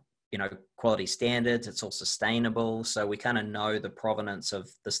highest, quality standards. It's all sustainable. So we kind of know the provenance of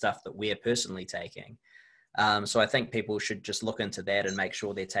the stuff that we're personally taking. So I think people should just look into that and make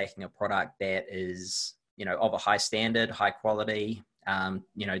sure they're taking a product that is, of a high standard, high quality.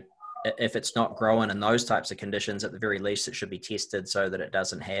 If it's not growing in those types of conditions, at the very least, it should be tested so that it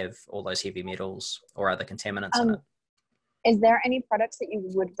doesn't have all those heavy metals or other contaminants in it. Is there any products that you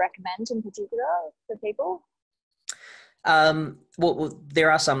would recommend in particular for people? Well,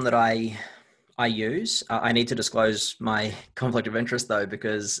 there are some that I use. I need to disclose my conflict of interest though,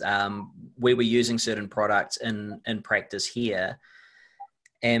 because we were using certain products in practice here,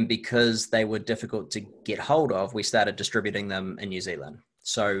 and because they were difficult to get hold of, we started distributing them in New Zealand.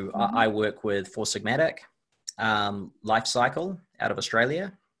 So I work with Four Sigmatic, Life Cycle out of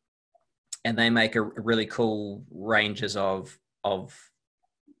Australia, and they make a really cool ranges of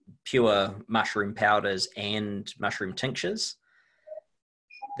pure mushroom powders and mushroom tinctures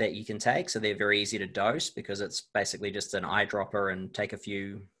that you can take. So they're very easy to dose because it's basically just an eyedropper, and take a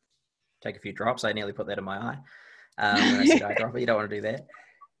few drops. I nearly put that in my eye when I said eyedropper. You don't want to do that.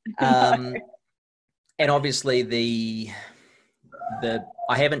 And obviously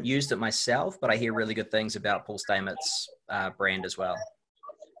I haven't used it myself, but I hear really good things about Paul Stamets' brand as well.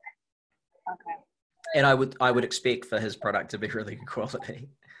 Okay. And I would expect for his product to be really good quality.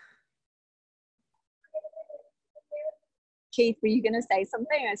 Keith, were you going to say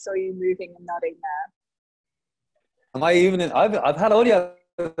something? I saw you moving and nodding there. Am I even in? I've had audio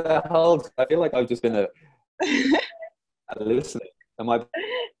the whole. I feel like I've just been a listening. Am I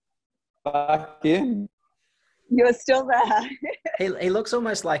back in? You're still there. He looks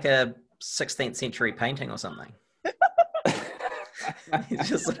almost like a 16th century painting or something. He's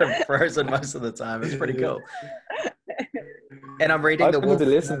just sort of frozen most of the time. It's pretty cool. And I'm reading the Wolf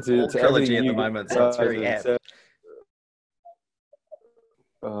trilogy at the moment, so it's very apt.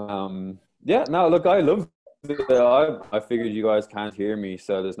 Yeah, no, look, I love it. I figured you guys can't hear me,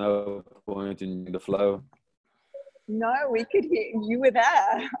 so there's no point in the flow. No, we could hear you were there.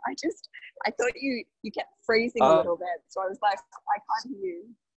 I thought you kept freezing a little bit, so I was like, I can't hear you.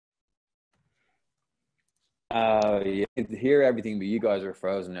 Yeah, I could hear everything, but you guys are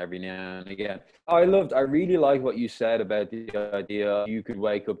frozen every now and again. I really like what you said about the idea you could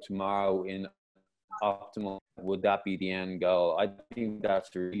wake up tomorrow in optimal. Would that be the end goal? I think that's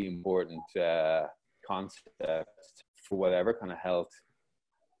a really important concept for whatever kind of health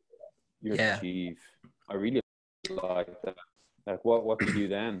you achieve. I really like that. Like, what do you do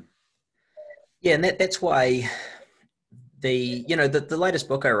then? Yeah, and that's why the latest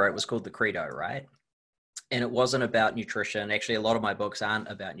book I wrote was called The Credo, right? And it wasn't about nutrition. Actually, a lot of my books aren't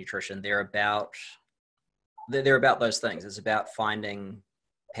about nutrition. They're about those things. It's about finding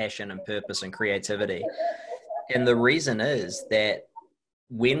passion and purpose and creativity. And the reason is that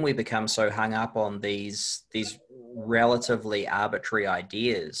when we become so hung up on these relatively arbitrary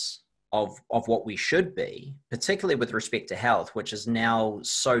ideas of what we should be, particularly with respect to health, which is now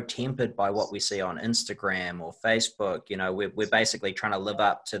so tempered by what we see on Instagram or Facebook, you know, we're basically trying to live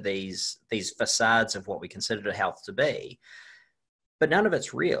up to these facades of what we consider health to be, but none of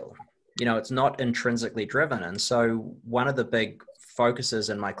it's real. You know, it's not intrinsically driven. And so one of the big focuses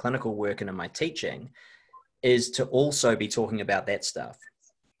in my clinical work and in my teaching is to also be talking about that stuff.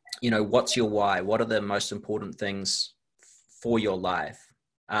 You know, what's your why? What are the most important things for your life?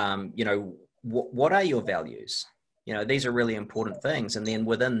 You know, what are your values? You know, these are really important things. And then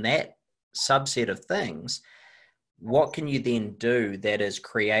within that subset of things, what can you then do that is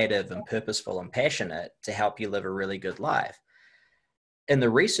creative and purposeful and passionate to help you live a really good life? In the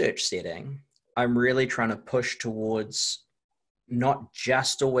research setting, I'm really trying to push towards not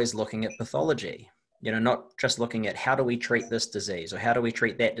just always looking at pathology, you know, not just looking at how do we treat this disease or how do we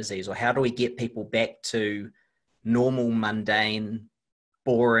treat that disease or how do we get people back to normal, mundane,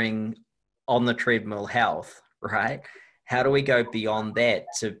 boring, on the treadmill health, right? How do we go beyond that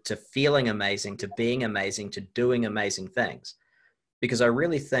to feeling amazing, to being amazing, to doing amazing things? Because I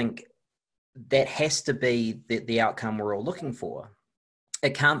really think that has to be the outcome we're all looking for.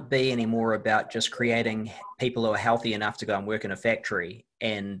 It can't be anymore about just creating people who are healthy enough to go and work in a factory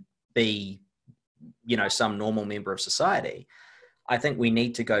and be, you know, some normal member of society. I think we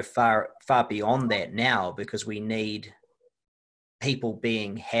need to go far beyond that now, because we need people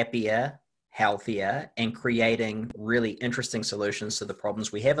being happier, healthier, and creating really interesting solutions to the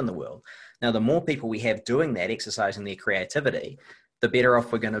problems we have in the world. Now, the more people we have doing that, exercising their creativity, the better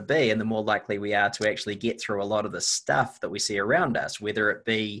off we're going to be, and the more likely we are to actually get through a lot of the stuff that we see around us, whether it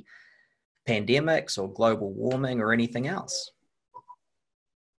be pandemics or global warming or anything else.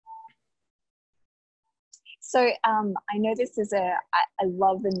 So I know this is I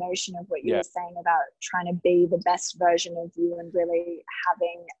love the notion of what you were saying about trying to be the best version of you and really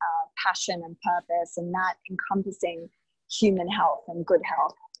having passion and purpose, and that encompassing human health and good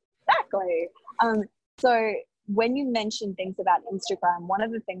health. Exactly. So when you mention things about Instagram, one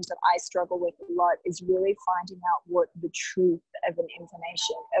of the things that I struggle with a lot is really finding out what the truth of an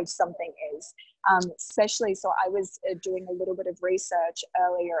information of something is. Especially, so I was doing a little bit of research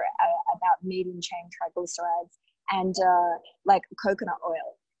earlier about medium chain triglycerides and like coconut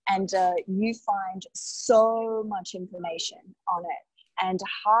oil. And you find so much information on it. And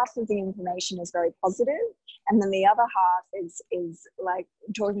half of the information is very positive, and then the other half is like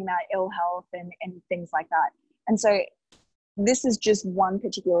talking about ill health and things like that. And so this is just one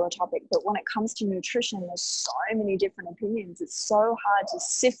particular topic, but when it comes to nutrition, there's so many different opinions. It's so hard to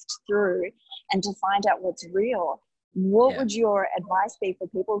sift through and to find out what's real. What would your advice be for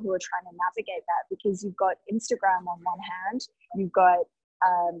people who are trying to navigate that? Because you've got Instagram on one hand, you've got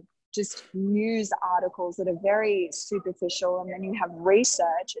just news articles that are very superficial, and then you have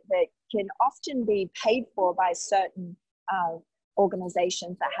research that can often be paid for by certain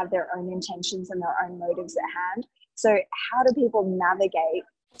organizations that have their own intentions and their own motives at hand. So how do people navigate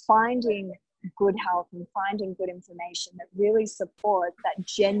finding good health and finding good information that really supports that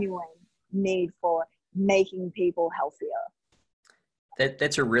genuine need for making people healthier?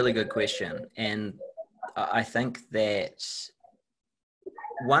 That's a really good question. And I think that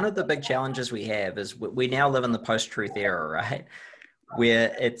one of the big challenges we have is we now live in the post-truth era, right?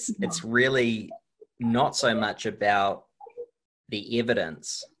 Where it's really not so much about the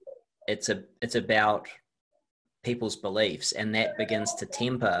evidence, it's about people's beliefs, and that begins to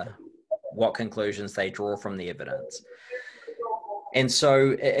temper what conclusions they draw from the evidence. And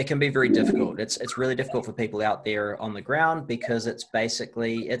so it can be very difficult. It's really difficult for people out there on the ground, because it's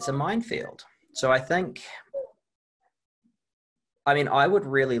a minefield. So I would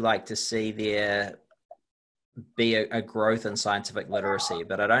really like to see there be a growth in scientific literacy,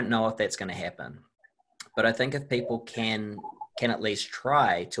 but I don't know if that's going to happen. But I think if people can at least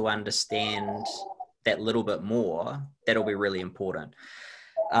try to understand that little bit more, that'll be really important.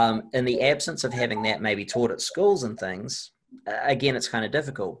 In the absence of having that maybe taught at schools and things, again, it's kind of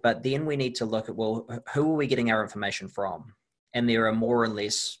difficult. But then we need to look at, well, who are we getting our information from? And there are more or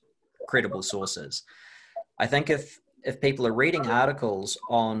less credible sources. I think if people are reading articles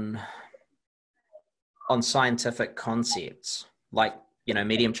on scientific concepts, like, you know,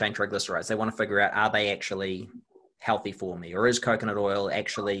 medium chain triglycerides, they want to figure out, are they actually healthy for me? Or is coconut oil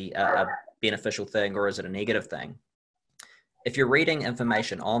actually a beneficial thing, or is it a negative thing? If you're reading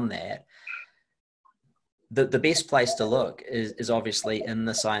information on that, the best place to look is obviously in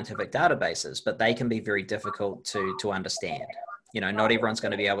the scientific databases, but they can be very difficult to understand. not everyone's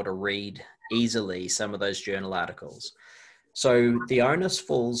going to be able to read easily some of those journal articles. So the onus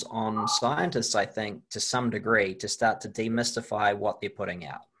falls on scientists, I think, to some degree, to start to demystify what they're putting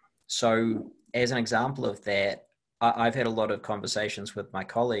out. So as an example of that, I've had a lot of conversations with my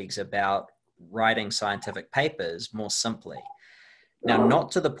colleagues about writing scientific papers more simply. Now, not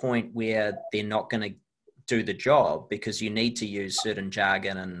to the point where they're not going to do the job, because you need to use certain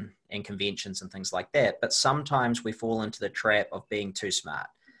jargon and conventions and things like that. But sometimes we fall into the trap of being too smart.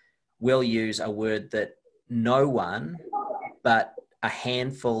 We'll use a word that no one but a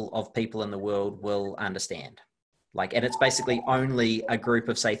handful of people in the world will understand. And it's basically only a group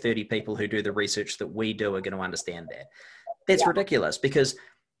of, say, 30 people who do the research that we do are going to understand that. That's ridiculous, because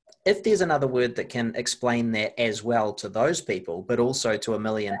if there's another word that can explain that as well to those people, but also to a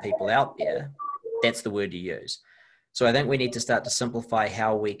million people out there, that's the word you use. So I think we need to start to simplify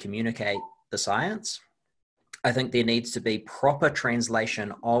how we communicate the science. I think there needs to be proper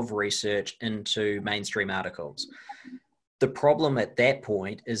translation of research into mainstream articles. The problem at that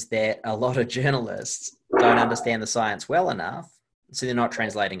point is that a lot of journalists don't understand the science well enough, so they're not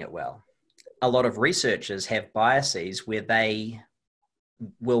translating it well. A lot of researchers have biases where they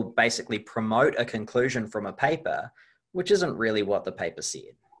will basically promote a conclusion from a paper, which isn't really what the paper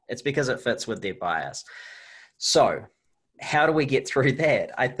said. It's because it fits with their bias. So how do we get through that?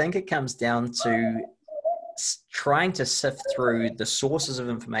 I think it comes down to trying to sift through the sources of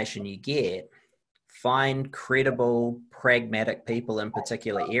information you get, find credible, pragmatic people in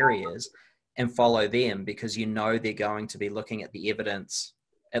particular areas and follow them, because they're going to be looking at the evidence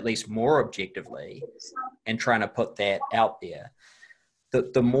at least more objectively and trying to put that out there.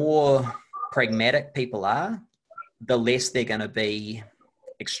 The more pragmatic people are, the less they're going to be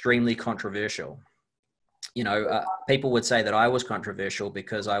extremely controversial. People would say that I was controversial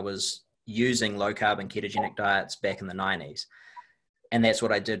because I was using low carb and ketogenic diets back in the 90s. And that's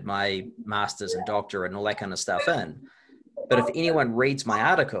what I did my master's and doctorate and all that kind of stuff in. But if anyone reads my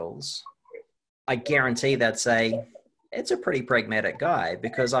articles, I guarantee they'd say, it's a pretty pragmatic guy,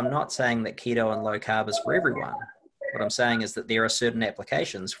 because I'm not saying that keto and low carb is for everyone. What I'm saying is that there are certain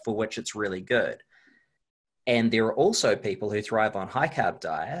applications for which it's really good. And there are also people who thrive on high carb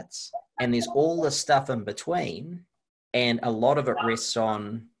diets, and there's all this stuff in between. And a lot of it rests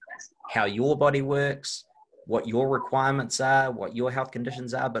on how your body works, what your requirements are, what your health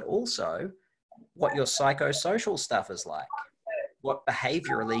conditions are, but also what your psychosocial stuff is like. What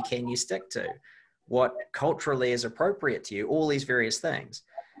behaviorally can you stick to? What culturally is appropriate to you? All these various things,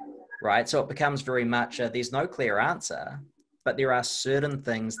 right? So it becomes very much, there's no clear answer, but there are certain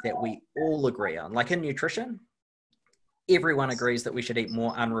things that we all agree on. Like in nutrition, everyone agrees that we should eat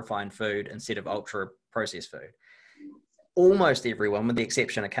more unrefined food instead of ultra processed food. Almost everyone, with the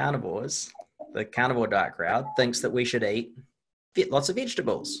exception of carnivores, the carnivore diet crowd, thinks that we should eat lots of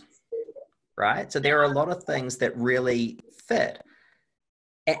vegetables, right? So there are a lot of things that really fit.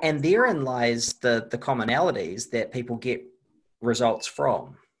 And therein lies the commonalities that people get results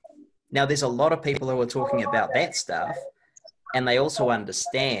from. Now, there's a lot of people who are talking about that stuff, and they also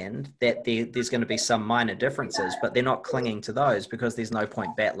understand that there's going to be some minor differences, but they're not clinging to those because there's no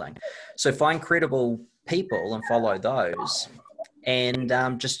point battling. So find credible people and follow those. And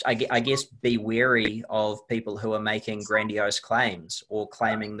I guess, be wary of people who are making grandiose claims or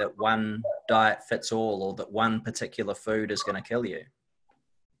claiming that one diet fits all, or that one particular food is going to kill you.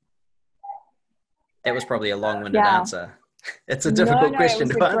 That was probably a long-winded answer. It's a difficult question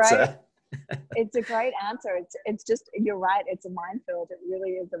to answer. It's a great answer. It's just, you're right. It's a minefield. It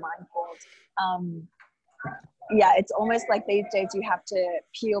really is a minefield. It's almost like these days you have to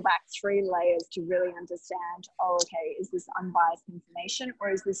peel back 3 layers to really understand, is this unbiased information or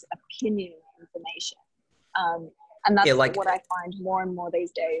is this opinion information? And that's what I find more and more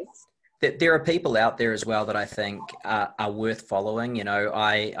these days. There are people out there as well that I think are worth following.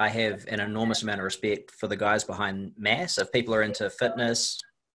 I have an enormous amount of respect for the guys behind MASS. If people are into fitness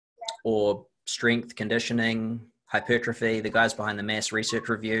or strength conditioning, hypertrophy, the guys behind the MASS Research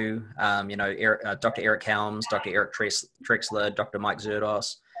Review, Dr. Eric Helms, Dr. Eric Trexler, Dr. Mike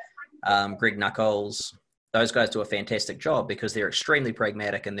Zerdos, Greg Nuckols, those guys do a fantastic job because they're extremely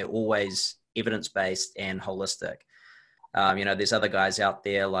pragmatic and they're always evidence-based and holistic. There's other guys out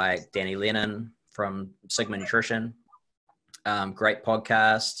there like Danny Lennon from Sigma Nutrition, great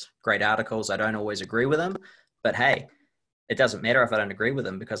podcast, great articles. I don't always agree with him, but hey, it doesn't matter if I don't agree with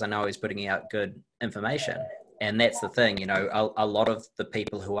him because I know he's putting out good information. And that's the thing, a lot of the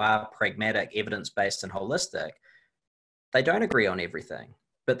people who are pragmatic, evidence-based and holistic, they don't agree on everything,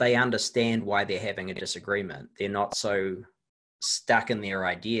 but they understand why they're having a disagreement. They're not so stuck in their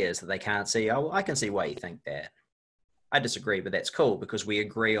ideas that they can't see, I can see why you think that. I disagree, but that's cool because we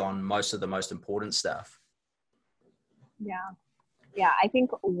agree on most of the most important stuff. Yeah. Yeah. I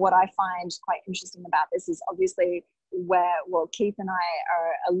think what I find quite interesting about this is obviously Keith and I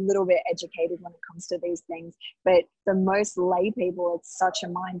are a little bit educated when it comes to these things, but for most lay people, it's such a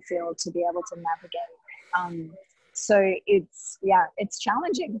minefield to be able to navigate. So it's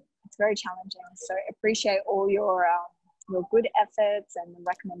challenging. It's very challenging. So appreciate all your good efforts and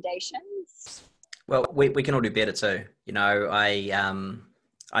recommendations. Well, we can all do better too. You know,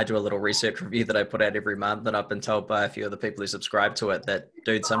 I do a little research review that I put out every month, and I've been told by a few of the people who subscribe to it that,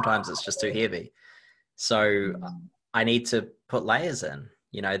 dude, sometimes it's just too heavy. So I need to put layers in.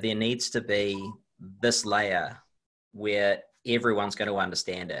 You know, there needs to be this layer where everyone's going to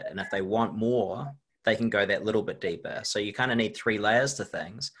understand it. And if they want more, they can go that little bit deeper. So you kind of need 3 layers to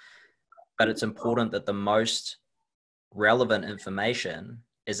things, but it's important that the most relevant information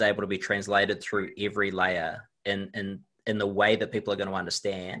is able to be translated through every layer in the way that people are going to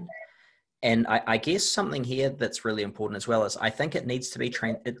understand. And I guess something here that's really important as well is I think it needs to be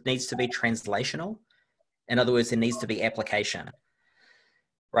translational. In other words, there needs to be application,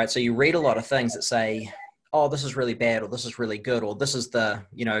 right? So you read a lot of things that say, oh, this is really bad, or this is really good, or this is the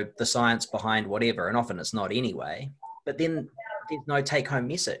science behind whatever. And often it's not anyway, but then there's no take home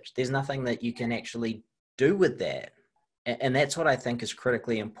message. There's nothing that you can actually do with that. And that's what I think is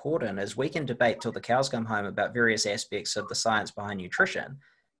critically important, is we can debate till the cows come home about various aspects of the science behind nutrition.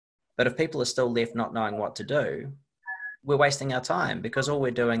 But if people are still left not knowing what to do, we're wasting our time, because all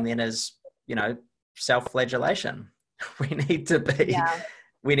we're doing then is, self-flagellation. We need to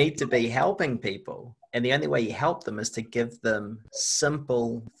be helping people. And the only way you help them is to give them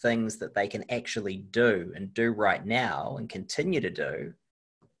simple things that they can actually do and do right now and continue to do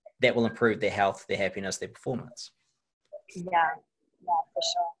that will improve their health, their happiness, their performance. Yeah, for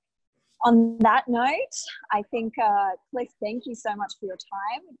sure. On that note, I think, Cliff, thank you so much for your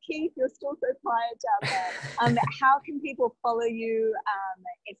time. Keith, you're still so quiet out there. How can people follow you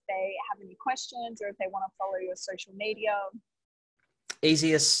if they have any questions, or if they want to follow your social media?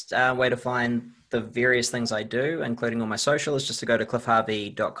 Easiest way to find the various things I do, including all my social, is just to go to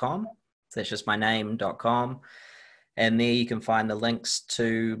cliffharvey.com. So that's just my name.com. And there you can find the links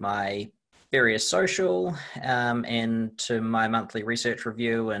to my various social and to my monthly research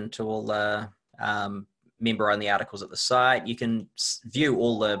review and to all the member-only articles at the site. You can view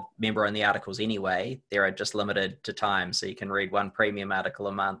all the member-only articles anyway. They're just limited to time, so you can read one premium article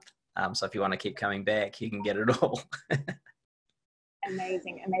a month. So if you want to keep coming back, you can get it all.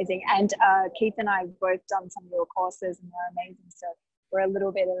 Amazing. And Keith and I have both done some of your courses, and they're amazing. So we're a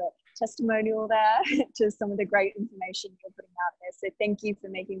little bit of a testimonial there to some of the great information you're putting out there. So thank you for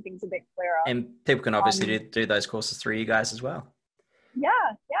making things a bit clearer. And people can obviously do those courses through you guys as well. Yeah,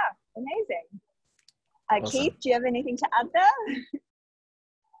 amazing. Awesome. Keith, do you have anything to add there?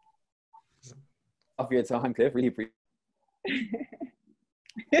 Off your time, Cliff. Really appreciate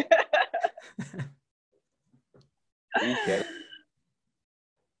it.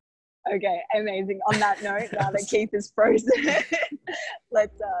 Okay, amazing. On that note, now that Keith is frozen,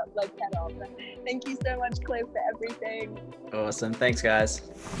 let's head off. Thank you so much, Cliff, for everything. Awesome. Thanks, guys.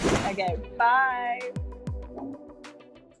 Okay, bye.